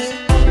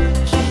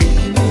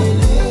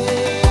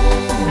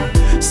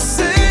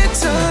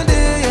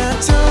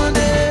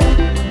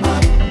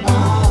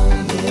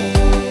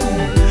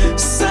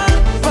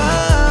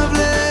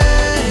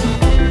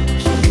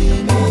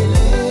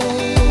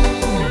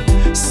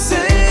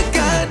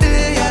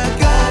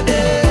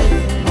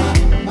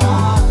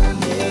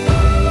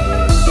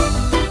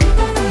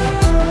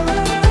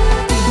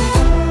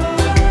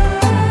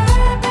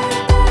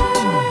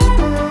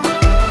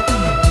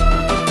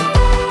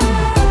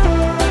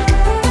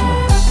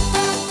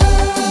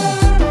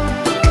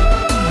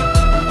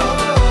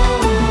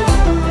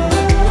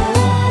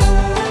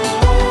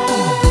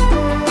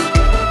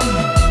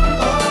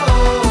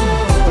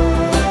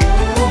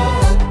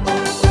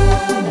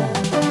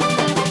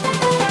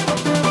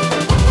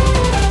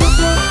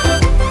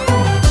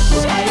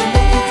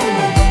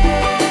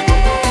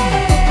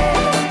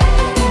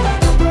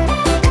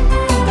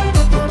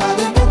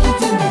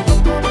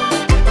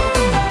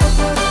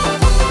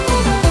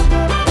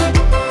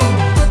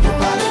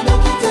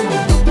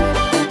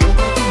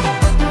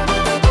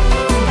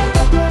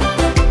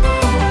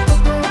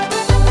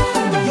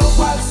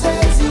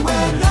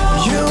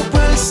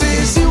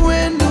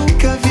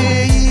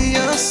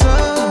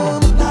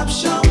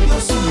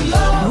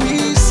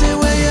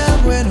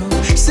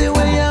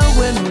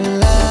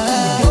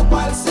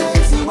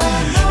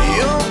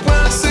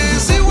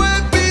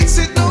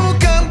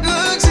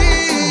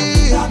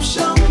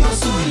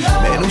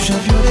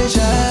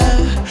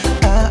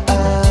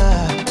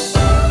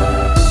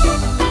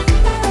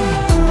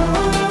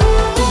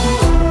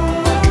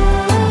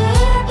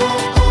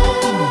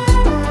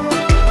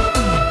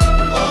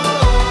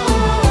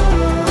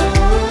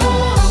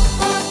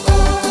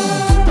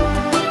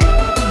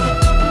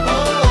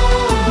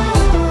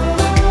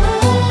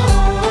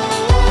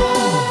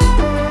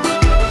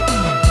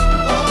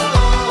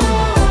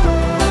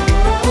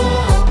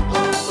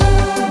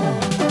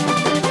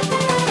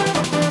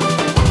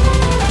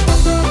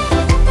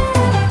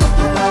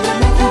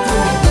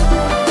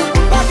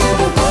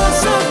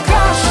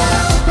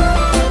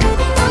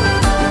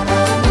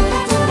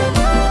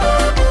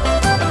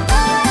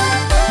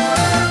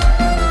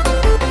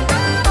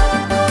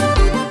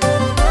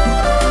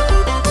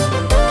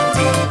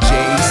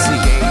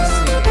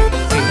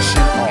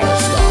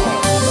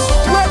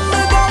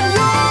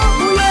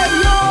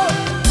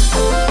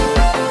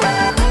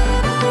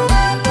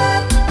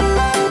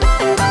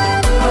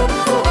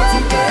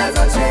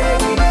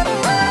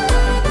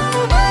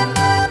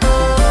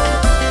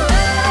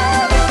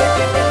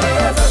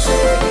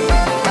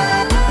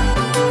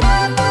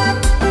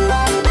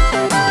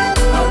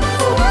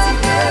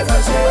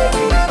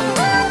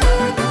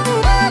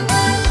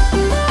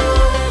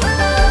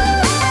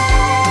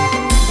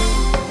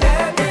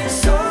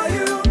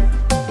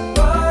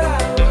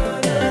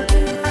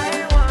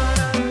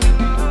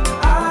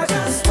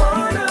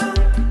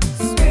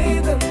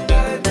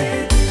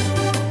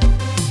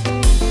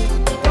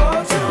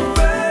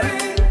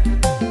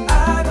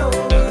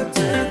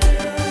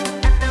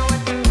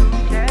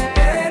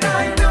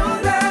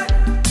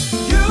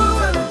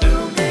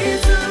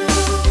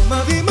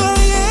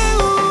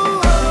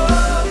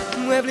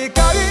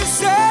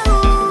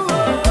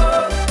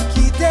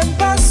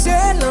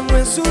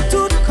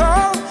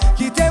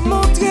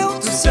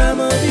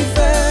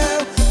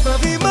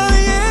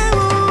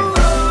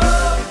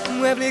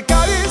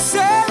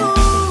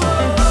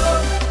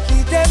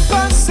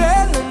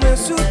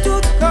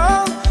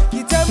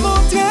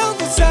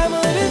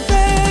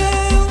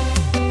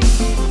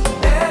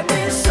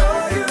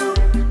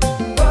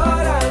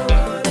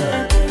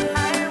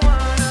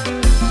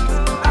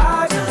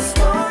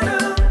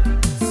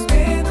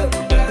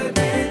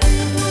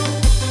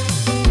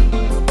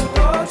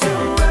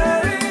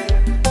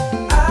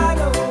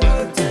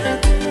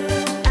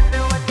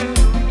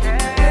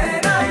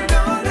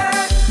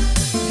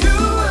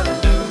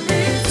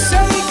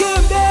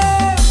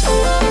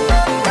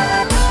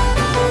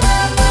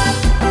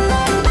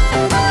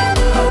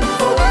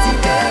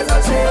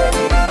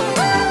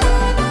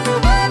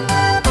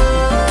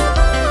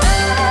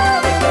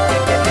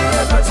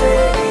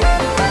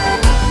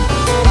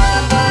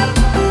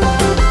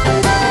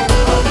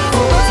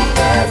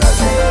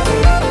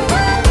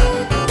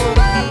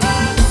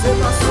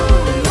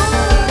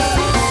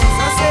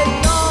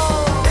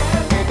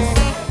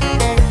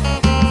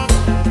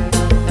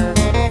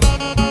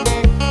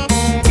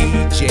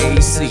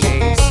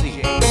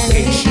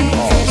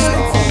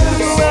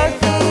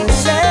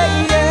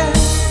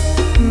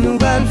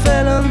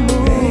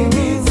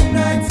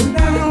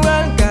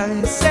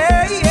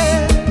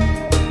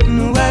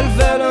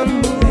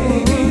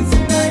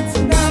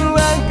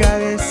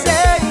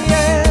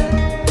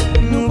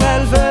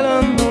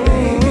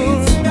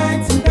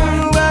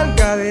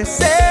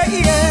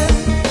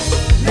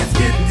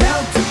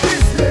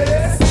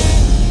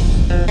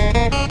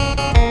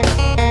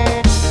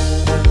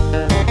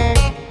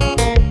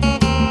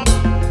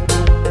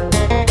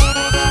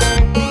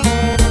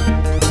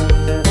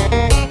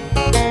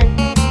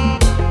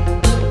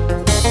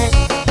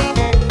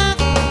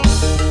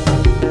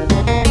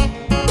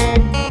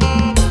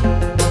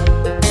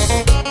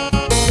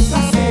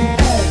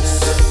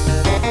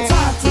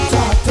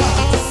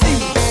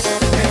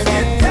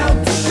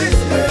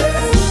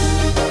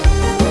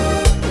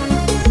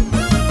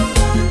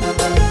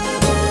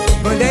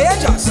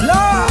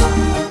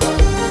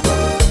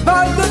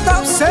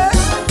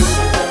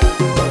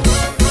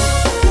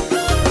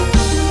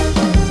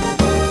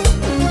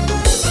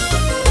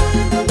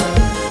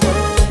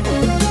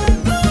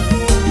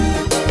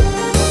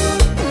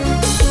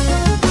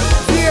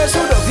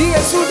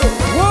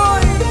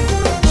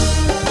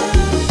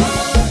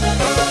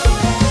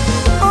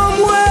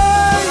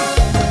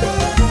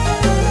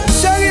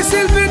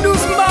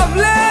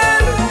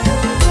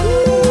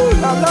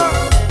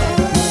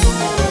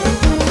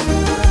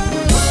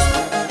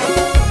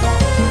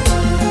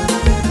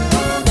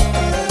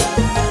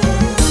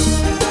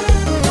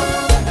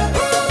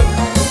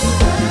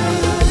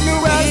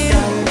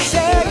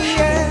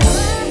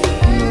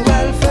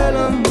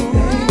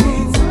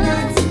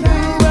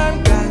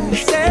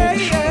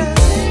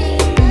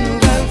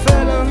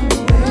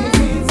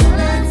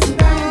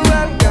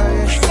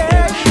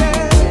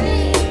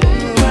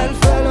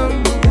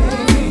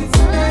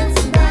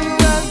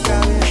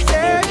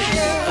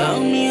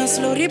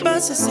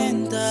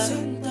 60,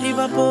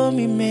 arriba por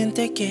mi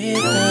mente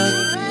queda.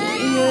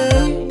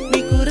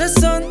 Mi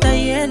corazón está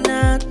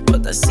llena,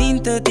 toda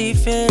cinta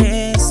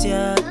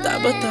diferencia. Ta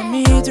bota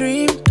mi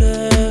dream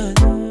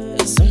girl,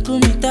 es un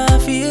comita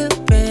feel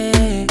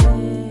bad.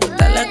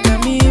 Bota la que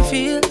me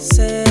feel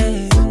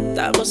safe,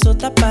 ta boso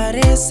ta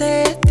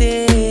parece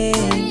te.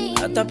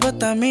 Ta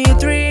bota mi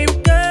dream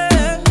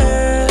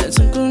girl, es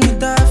un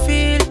comita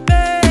feel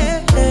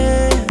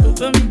bad. Un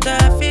comita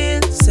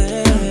feel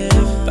safe,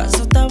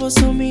 paso ta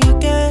boso mi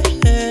que.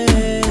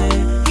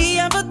 Y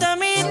ya bota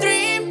mi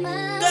dream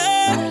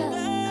girl.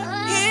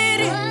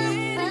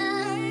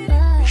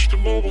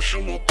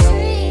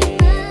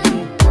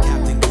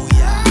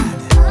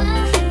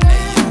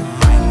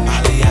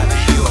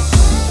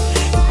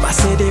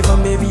 Passez devant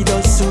mes vies dans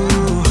le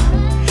sous.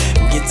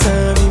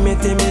 Guitar, il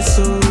mettait mes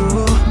sous.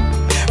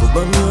 Ou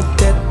bon, mon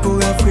tête pour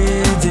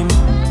après-midi.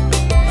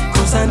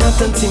 Comme ça,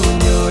 n'entend si mon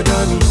yo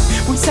dormi.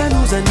 Oui, ça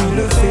nous ennuie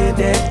le fait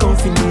d'être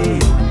confiné.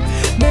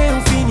 Mais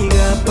on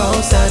finira par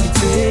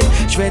s'habituer.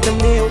 Je vais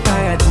t'emmener au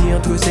paradis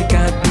entre ces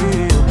quatre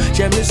murs.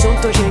 J'aime le son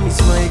de ton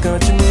gémissement et quand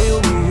tu mets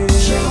au mur.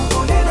 Je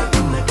reconnais la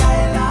pine de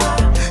Kaila.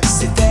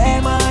 C'est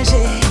fait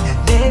manger,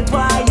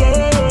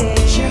 nettoyer.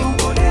 Je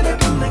reconnais la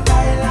pine de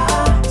Kaila.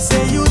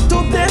 C'est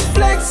YouTube,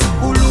 Netflix,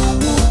 ou Lou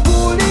ou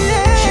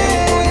Poulier. Je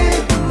reconnais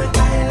la pine de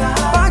Kaila.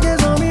 Pas que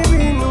zombies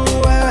puis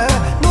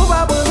nous va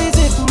prendre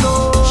visite pour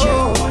nous. Je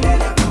reconnais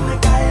la pine de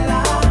Kaila.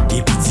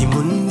 Et petit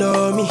moun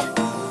dormi,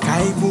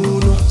 Kaila pour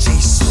nous.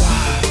 C'est soir,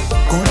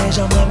 qu'on les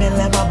gens m'amènent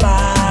la ma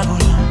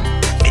bagoule.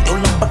 Mais tout le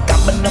monde pas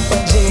capable de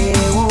manger.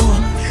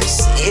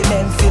 C'est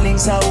même feeling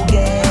ça ou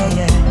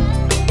gagne.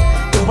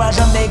 Tu vas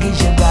jamais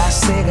guider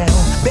la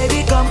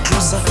baby come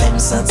closer, fais me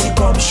sentir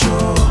comme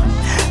chaud.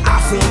 I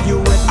feel you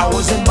when I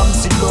was in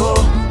Bumsilo.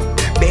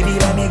 Baby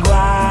let me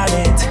grab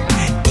it,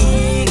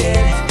 eat it,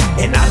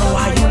 and I know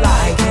how you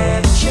like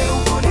it.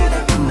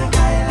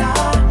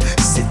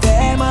 C'est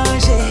fait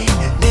manger,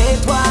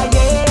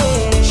 nettoyer.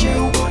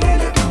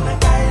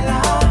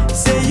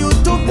 C'est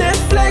YouTube,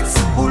 Netflix,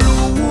 ou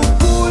Lou ou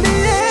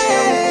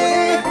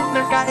Poulier.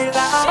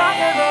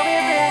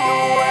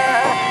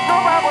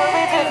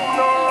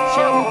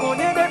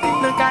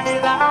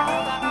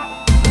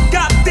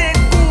 Captain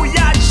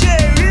Kouya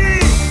Jerry,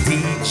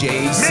 DJ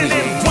C,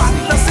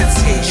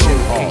 Haitian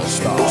All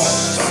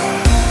Stars.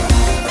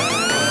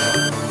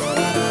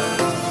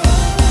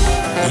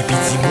 Et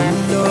petit moun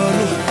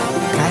dormi,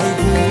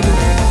 Kaila.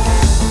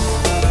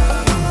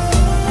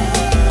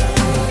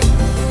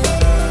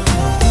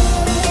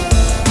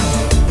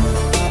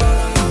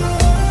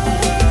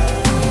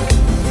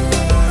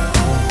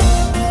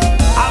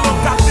 Allo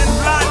Captain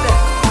Blood,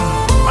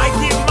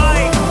 Mikey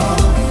Mike.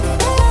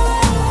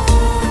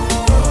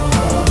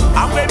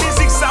 Après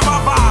musique ça va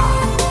pas.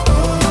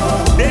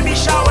 Baby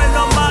shower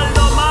normal.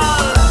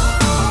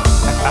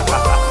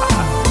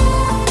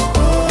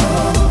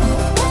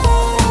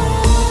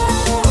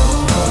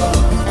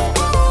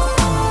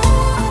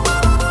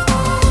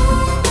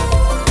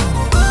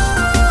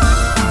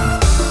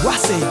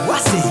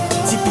 Wase,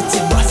 tipiti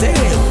wase.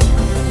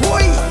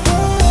 Oui,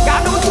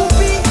 gado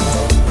toupi.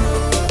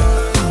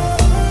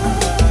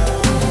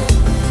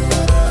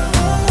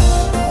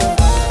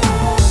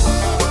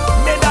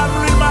 Mesdames,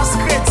 lui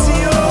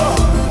masquetio.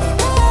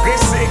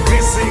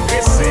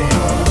 Graissé.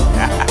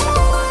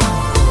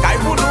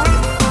 Kaibounoui.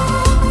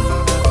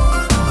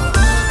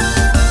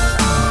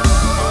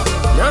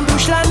 Nan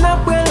douche la nan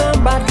prel an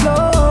batlo.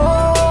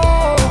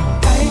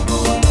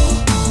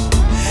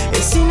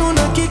 Et si nous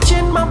nan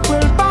kitchen ma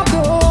prel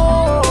pado.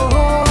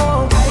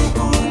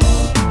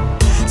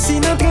 Si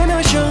nan tre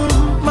nan chambre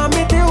ma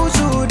mette ou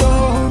sous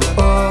don.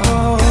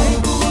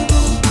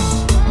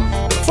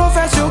 Faut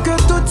faire sûr que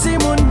tout si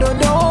moun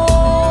dodo.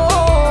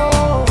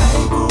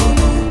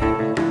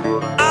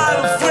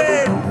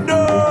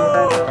 Alfredo.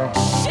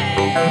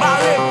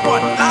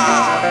 Marépot là.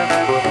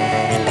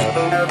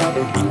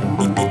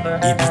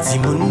 Et petit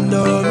moun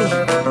dormi,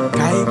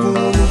 Kaila.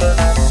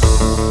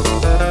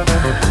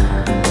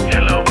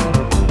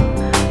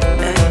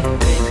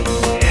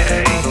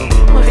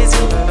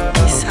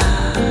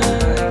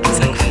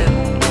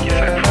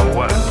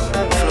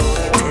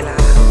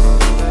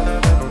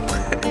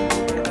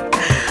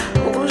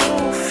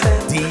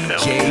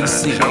 DJ C,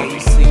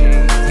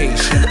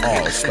 Haitian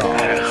All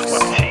Stars.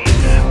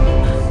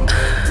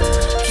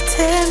 Qui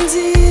t'aime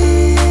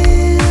dire,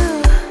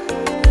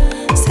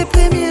 c'est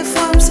première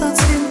fois me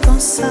sentir comme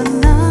ça dans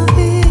la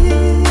vie.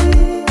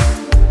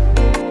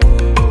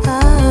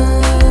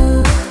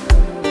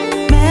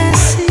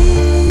 Merci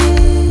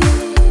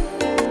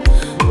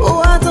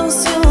pour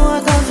attention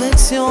et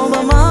affection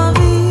dans ma vie.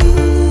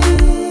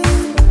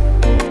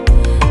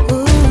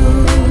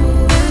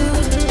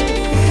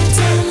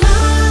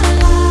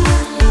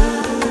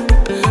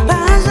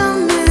 Pas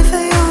jamais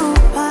fait un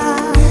pas.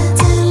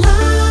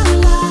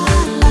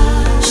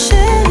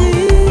 Chérie.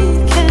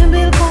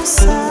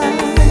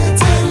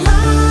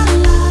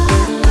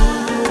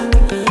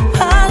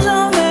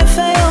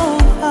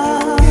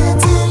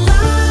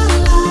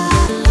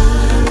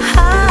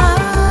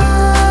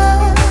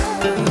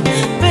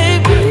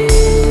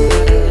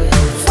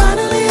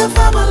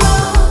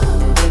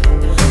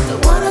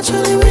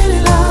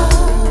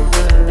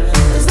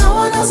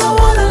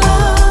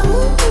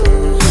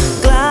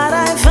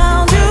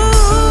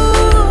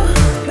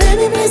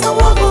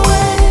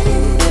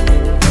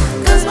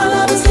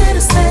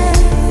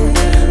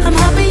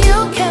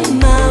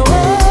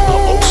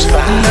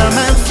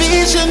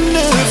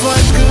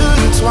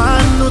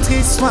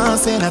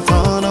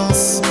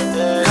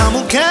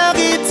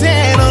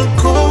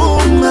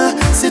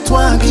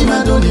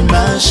 donner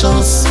ma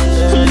chance.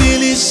 Mais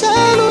les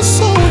jaloux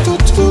sont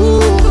autour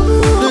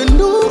de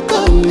nous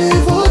comme des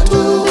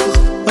vautours.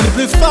 On est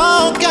plus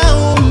fort car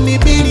on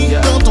est béni.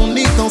 Quand on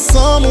est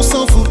ensemble, on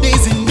s'en fout des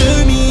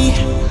ennemis.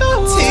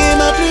 C'est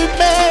ma plus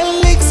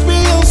belle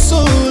expérience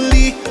au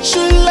lit,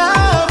 je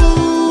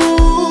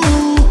l'avoue.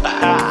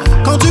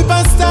 Quand tu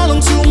passes ta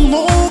langue sur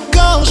mon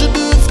corps, je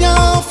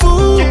deviens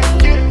fou.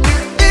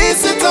 Et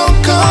c'est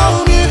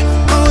encore mieux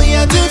quand il y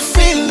a du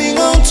feeling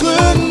entre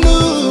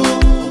nous.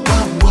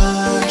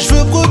 Je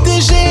veux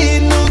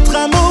protéger notre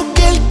amour,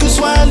 quel que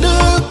soit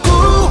le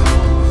coup.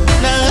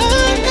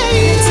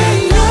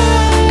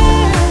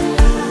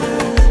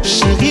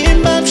 Chérie,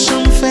 ma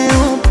chambre fait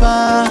un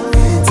pas.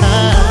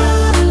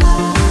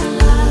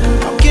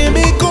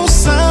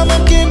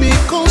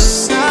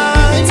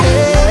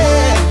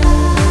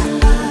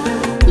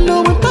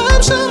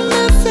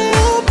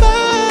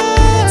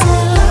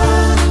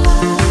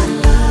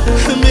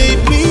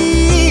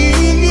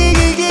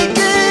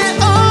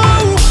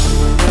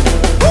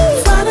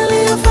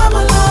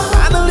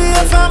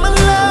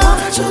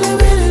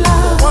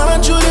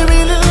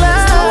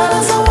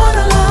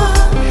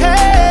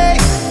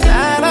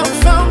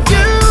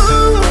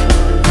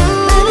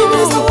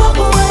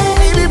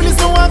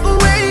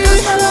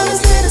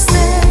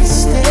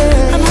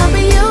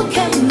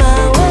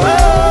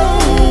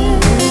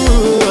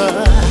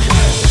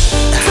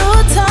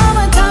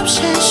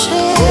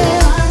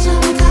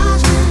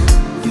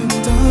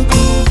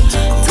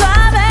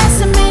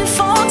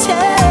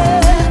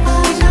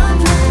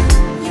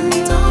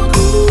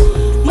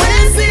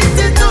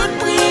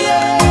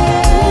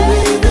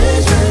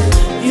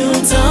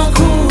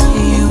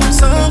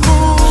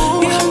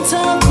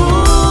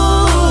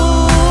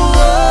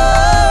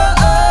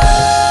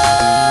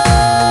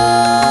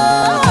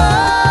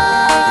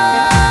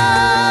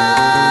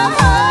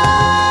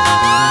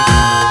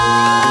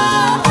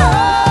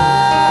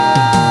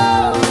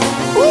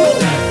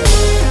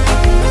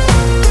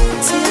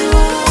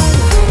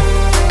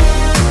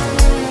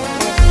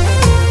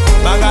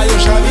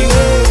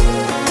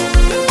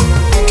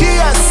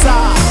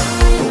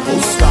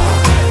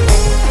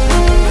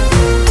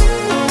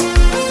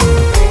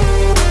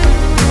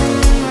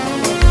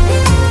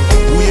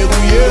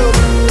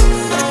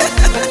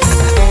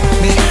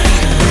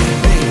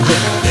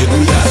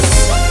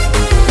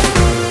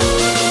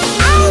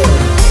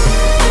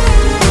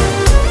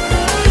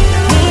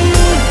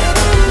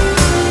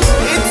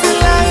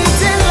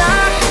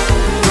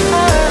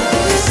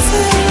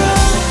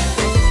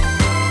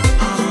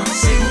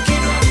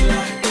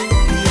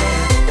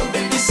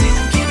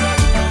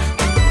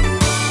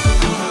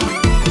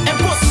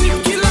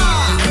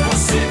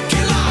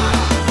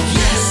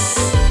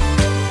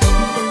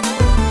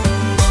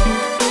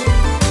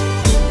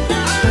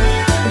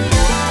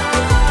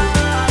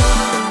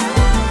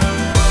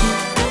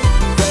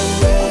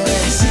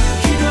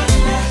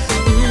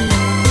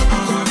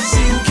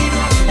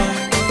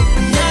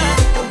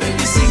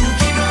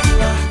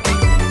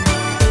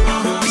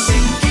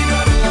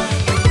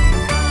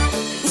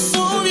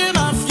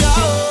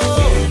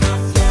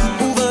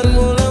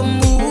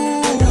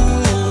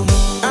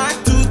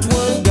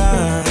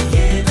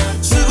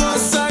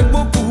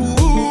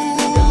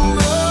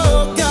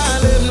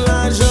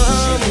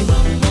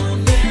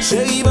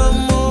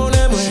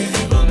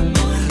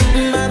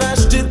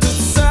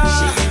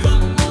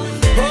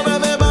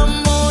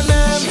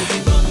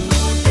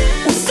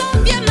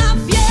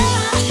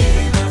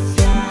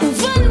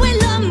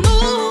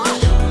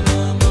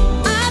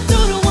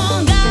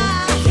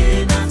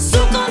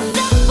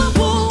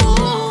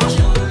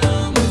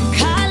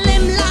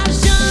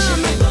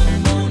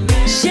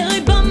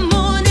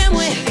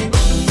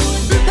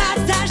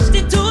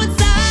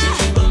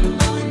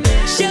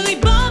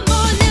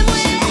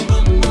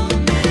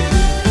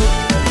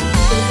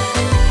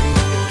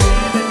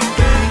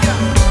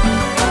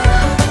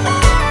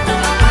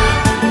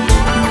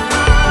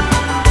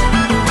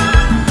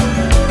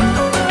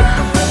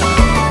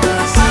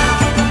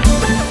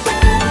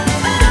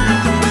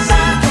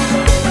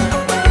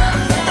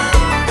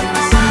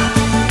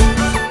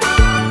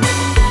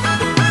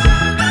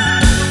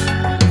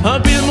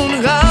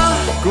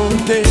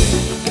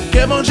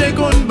 Que bon j'ai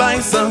qu'on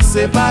baille sans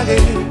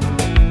séparer.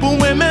 Pour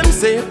moi-même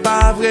c'est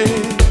pas vrai.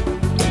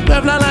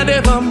 Peuple là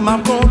devant m'a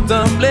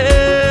contemplé.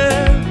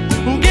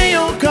 Ou gagne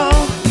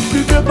encore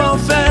plus que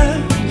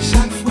parfait.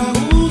 Chaque fois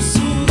où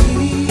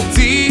souris,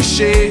 si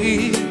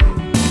chérie,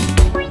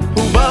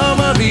 ou va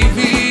ma vie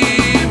vivre.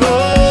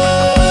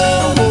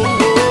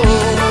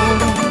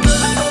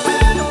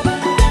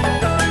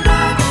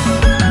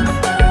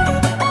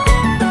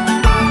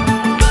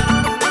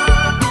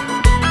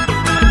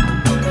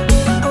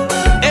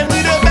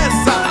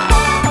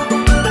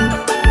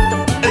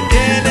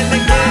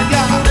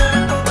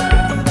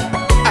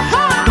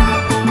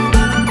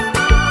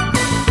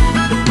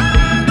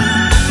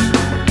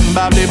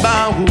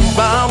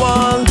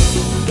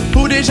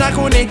 Déjà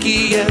connais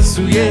qui est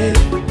souillé.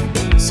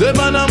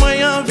 Cependant moi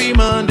y'en vie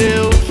mandé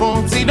au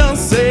fond d'y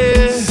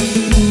danser.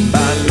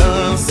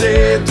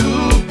 Balancer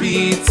tout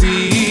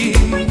petit.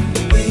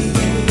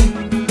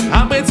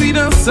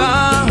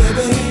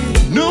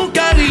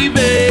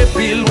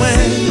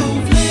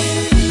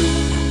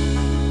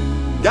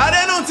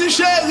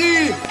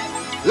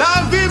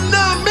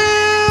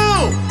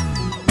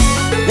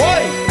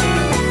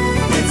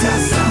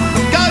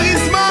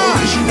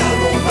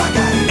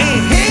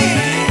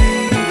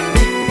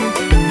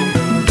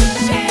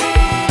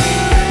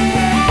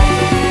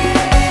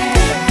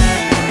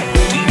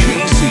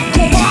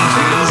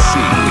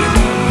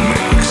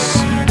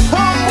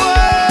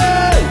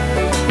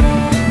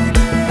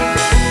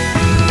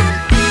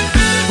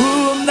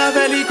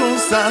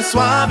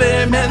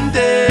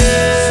 suavemente.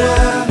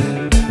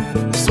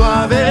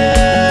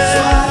 Suavemente.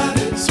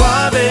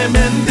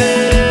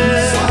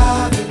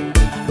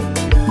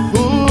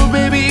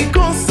 Baby,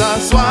 cosa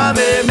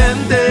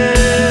suavemente.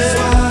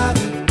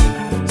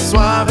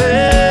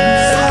 Suavemente.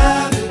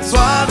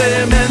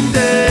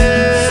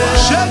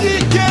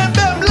 Chérie, qu'est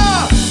même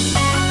là.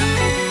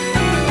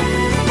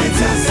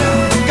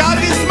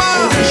 Charisma.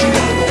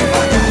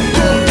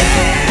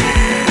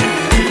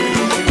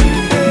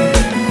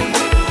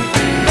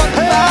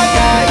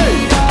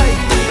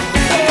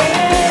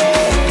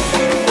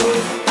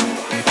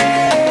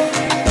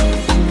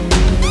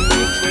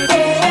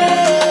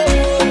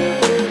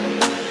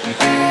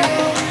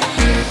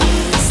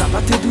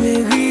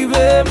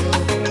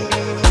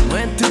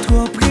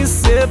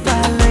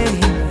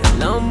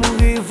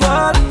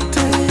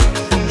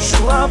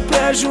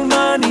 Jou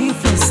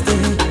manifeste,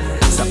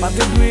 sa pa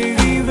te dwe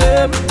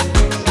rive.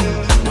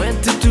 Mwen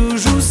te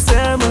toujou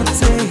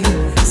semente.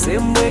 Se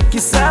mwen ki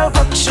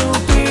salva k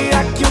chante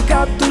ak yo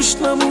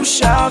katouche nan mou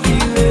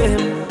chavire.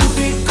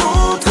 Te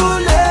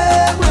kontrole,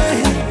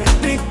 mwen,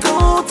 te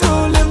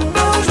kontrole,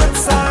 non jwet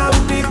sa.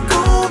 Te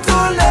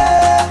kontrole,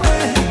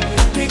 mwen,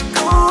 te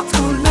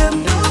kontrole,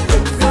 non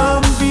jwet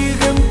kam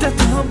vire m tèt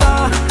an ba.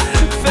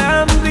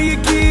 Fèm li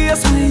ki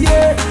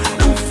esmeye,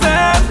 ou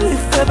fèm li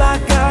fè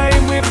bagay.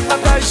 Mwen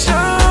pata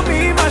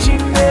jamais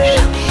imaginé.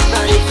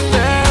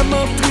 Fèm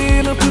entrer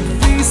dans toute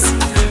vis.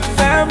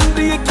 Fèm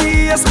dire qui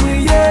est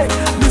mouillé.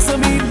 Mes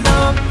amis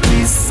dans qui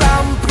ça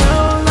me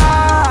prend là.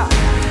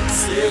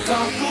 C'est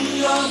quand pour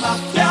nous ma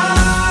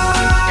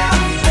fière,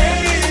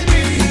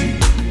 baby.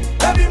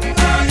 Baby,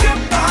 moi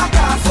j'aime pas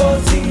qu'à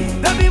sortir.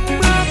 Baby,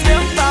 moi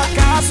j'aime pas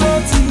qu'à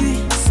sortir.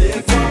 C'est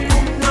quand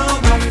pour nous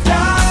ma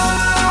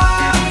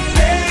fière,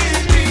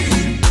 baby.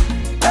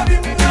 Baby,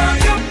 moi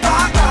j'aime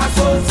pas qu'à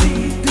sortir.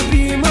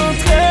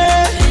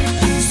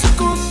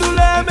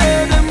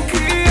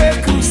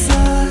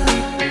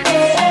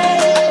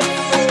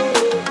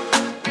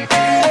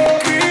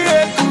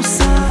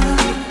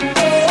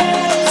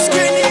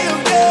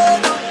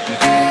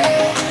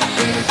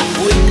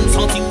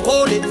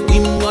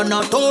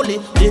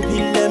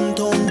 Depuis l'aime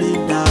tomber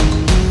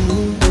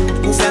d'amour.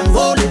 Pour faire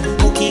voler,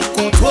 pour qui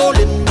contrôle,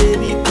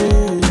 baby,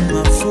 pour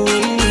ma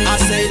foule.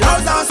 Assez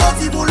l'autre en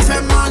sorti pour le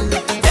faire mal.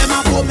 Et ma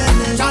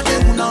promène,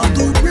 j'attends mon en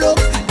tout bloc.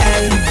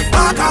 Elle,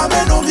 pas qu'à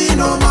mener nos vies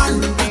normales.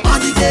 On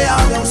dit qu'elle a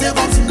c'est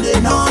comme si m'était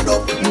dans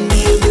l'eau.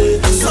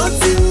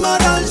 Sentiment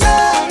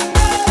danger.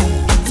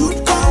 Tout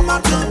comme ma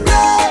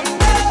tremblé.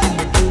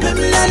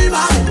 Même l'aile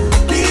va,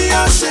 l'y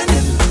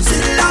enchaîner.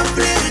 C'est la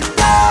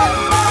vérité.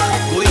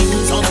 Oui,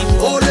 sentiment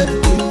volé.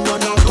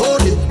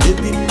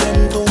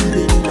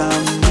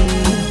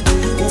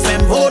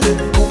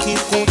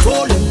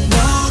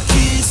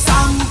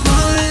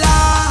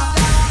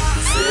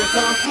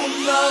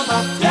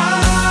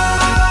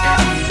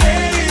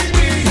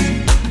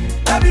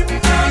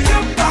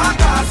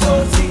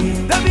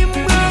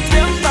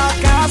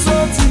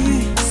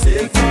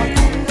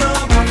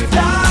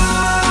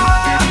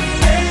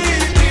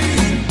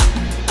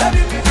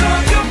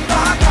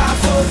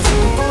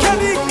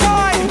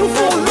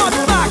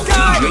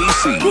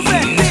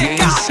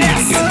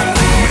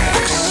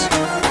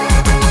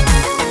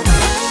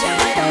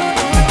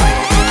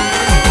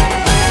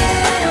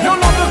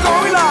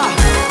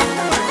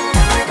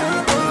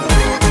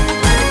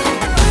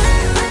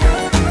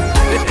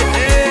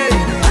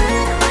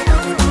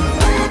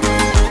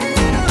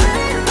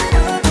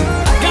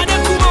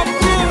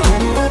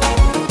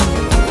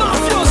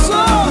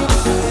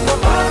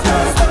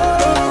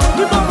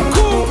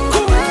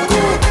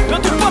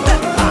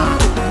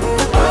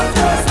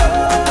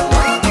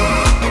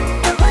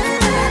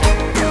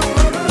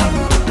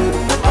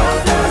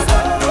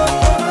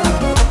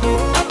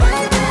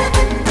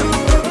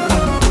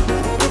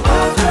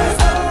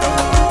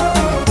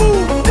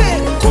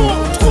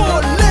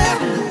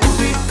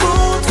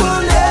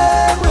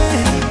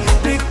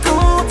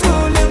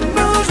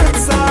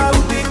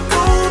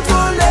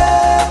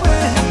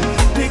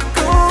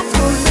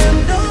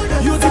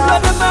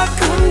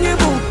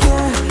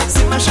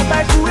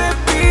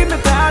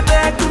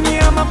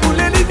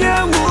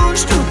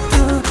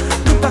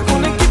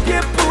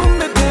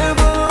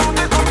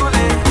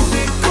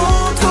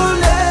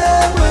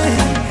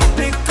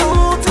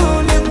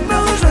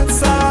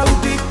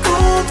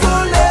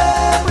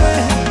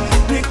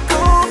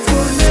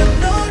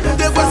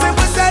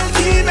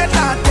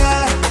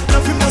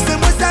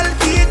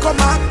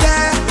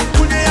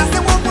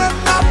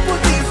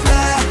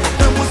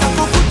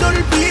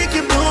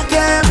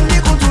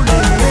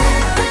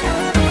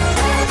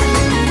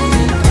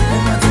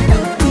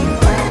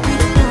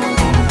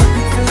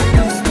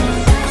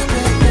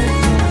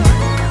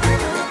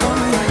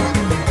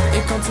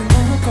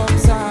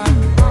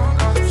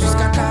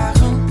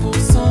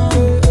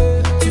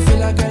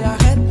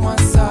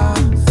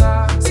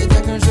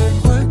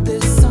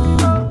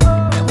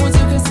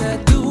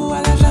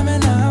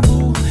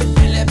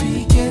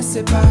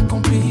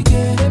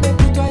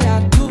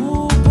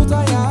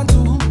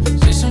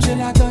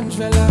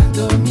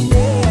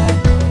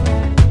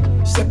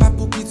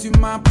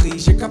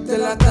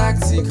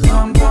 musique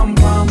ram bam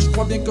bam. Je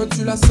crois bien que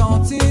tu l'as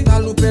senti. T'as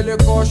loupé le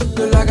coche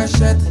de la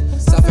gâchette.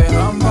 Ça fait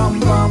ram bam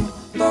bam.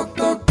 Toc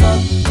toc toc.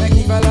 Mec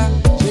qui va là,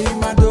 j'ai eu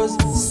ma dose.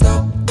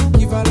 Stop,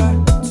 qui va là,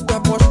 tu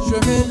t'approches, je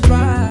vais le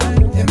bail.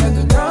 Et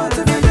maintenant tu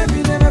veux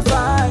deviner mes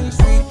failles. Je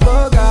suis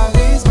trop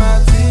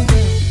charismatique.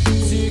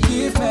 Tu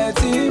kiffes mes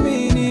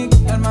timiniques.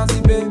 Elle m'a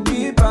dit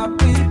baby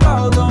papi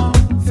pardon.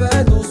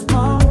 Fais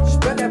doucement,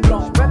 j'fais les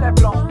plans.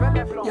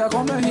 Y'a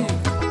comme un hit.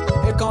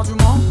 Et quand tu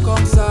montes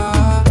comme ça,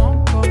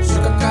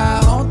 jusqu'à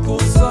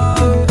 40%,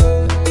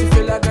 tu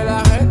fais la gueule,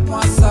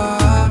 arrête-moi ça.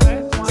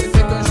 C'est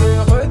fait que je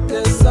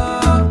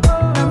redescends.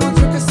 Mais mon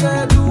Dieu que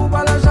c'est doux,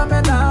 voilà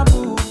jamais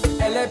n'about.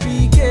 Elle est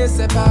piquée,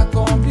 c'est pas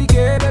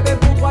compliqué. Bébé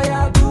pour toi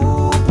y'a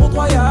tout,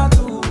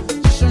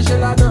 J'ai changé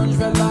la donne, je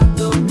vais la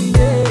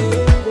dominer.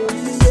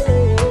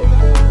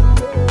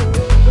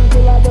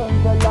 J'ai la donne,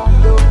 je vais la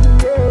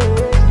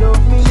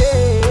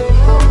dominer.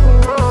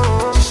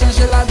 J'ai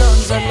changé la donne,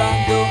 je vais la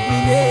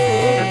dominer.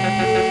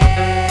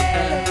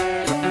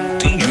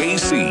 DJ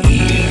C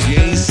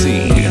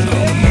in the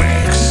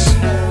mix.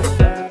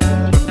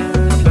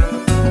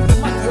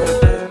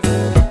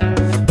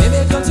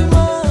 Bébé quand tu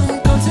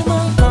montes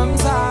comme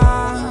ça,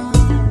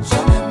 je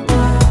n'aime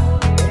pas.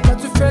 Quand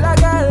tu fais la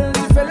gueule,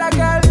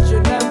 je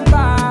n'aime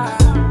pas.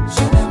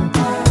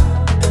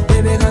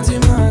 Bébé quand tu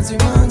montes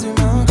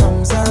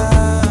comme ça,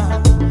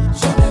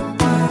 je n'aime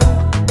pas.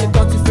 Et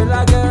quand tu fais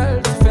la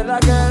gueule, je n'aime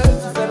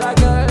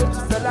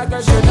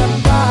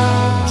pas.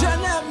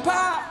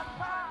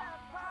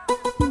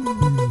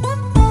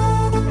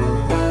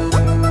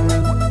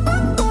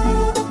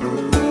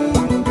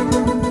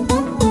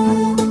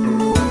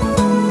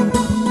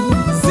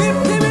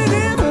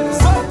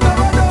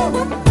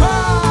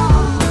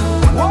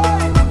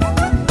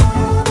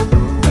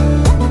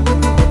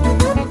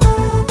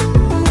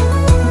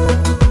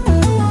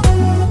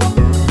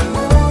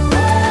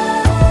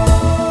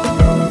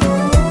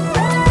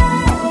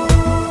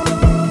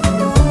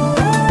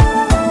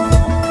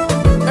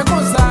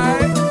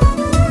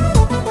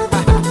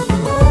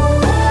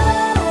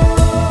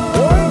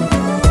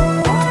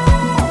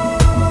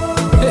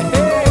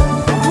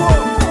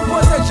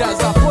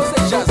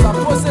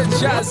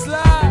 Jazz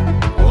là.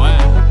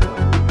 Ouais.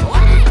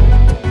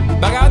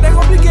 Bagarre est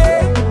compliqué.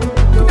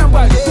 Combien de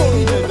balles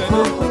dominer?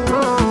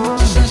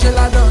 J'ai changé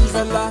la donne, je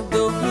vais la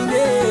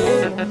dominer.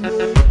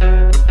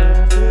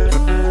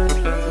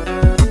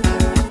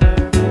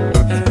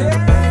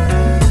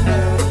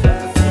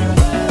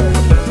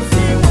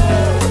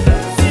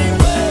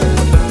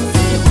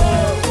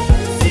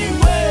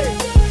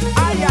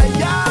 Aïe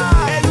aïe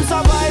aïe. Et nous ça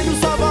va.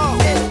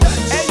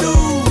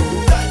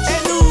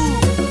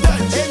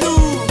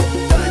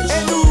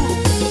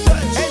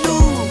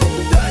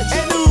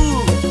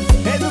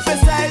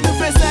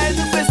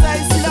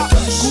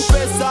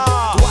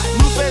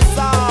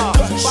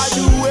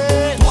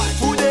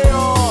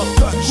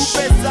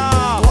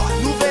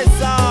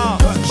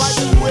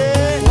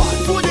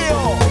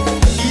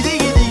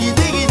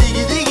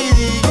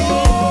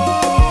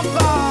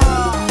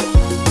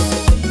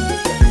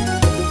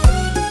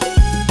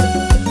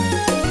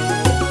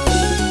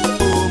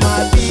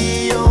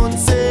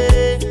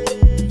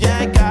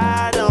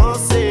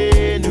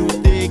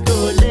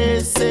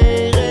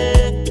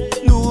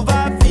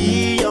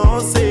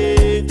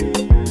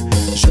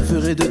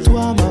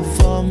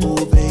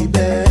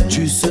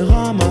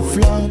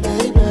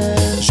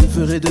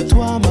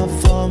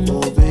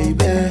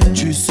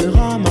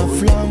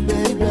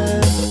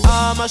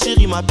 Ma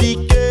chérie m'a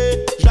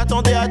piqué,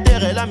 j'attendais à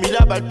terre, elle a mis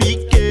la balle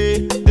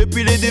piquée.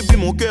 Depuis les débuts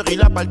mon cœur il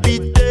a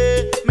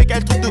palpité. Mais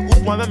quel truc de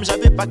ouf, moi-même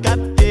j'avais pas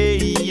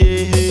capté,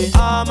 yeah.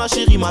 Ah ma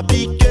chérie m'a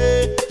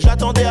piqué,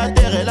 j'attendais à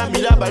terre, elle a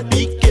mis la balle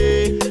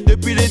piquée.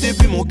 Depuis les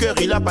débuts mon cœur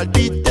il a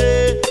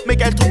palpité. Mais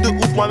quel truc de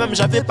ouf, moi-même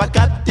j'avais pas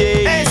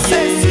capté, yeah.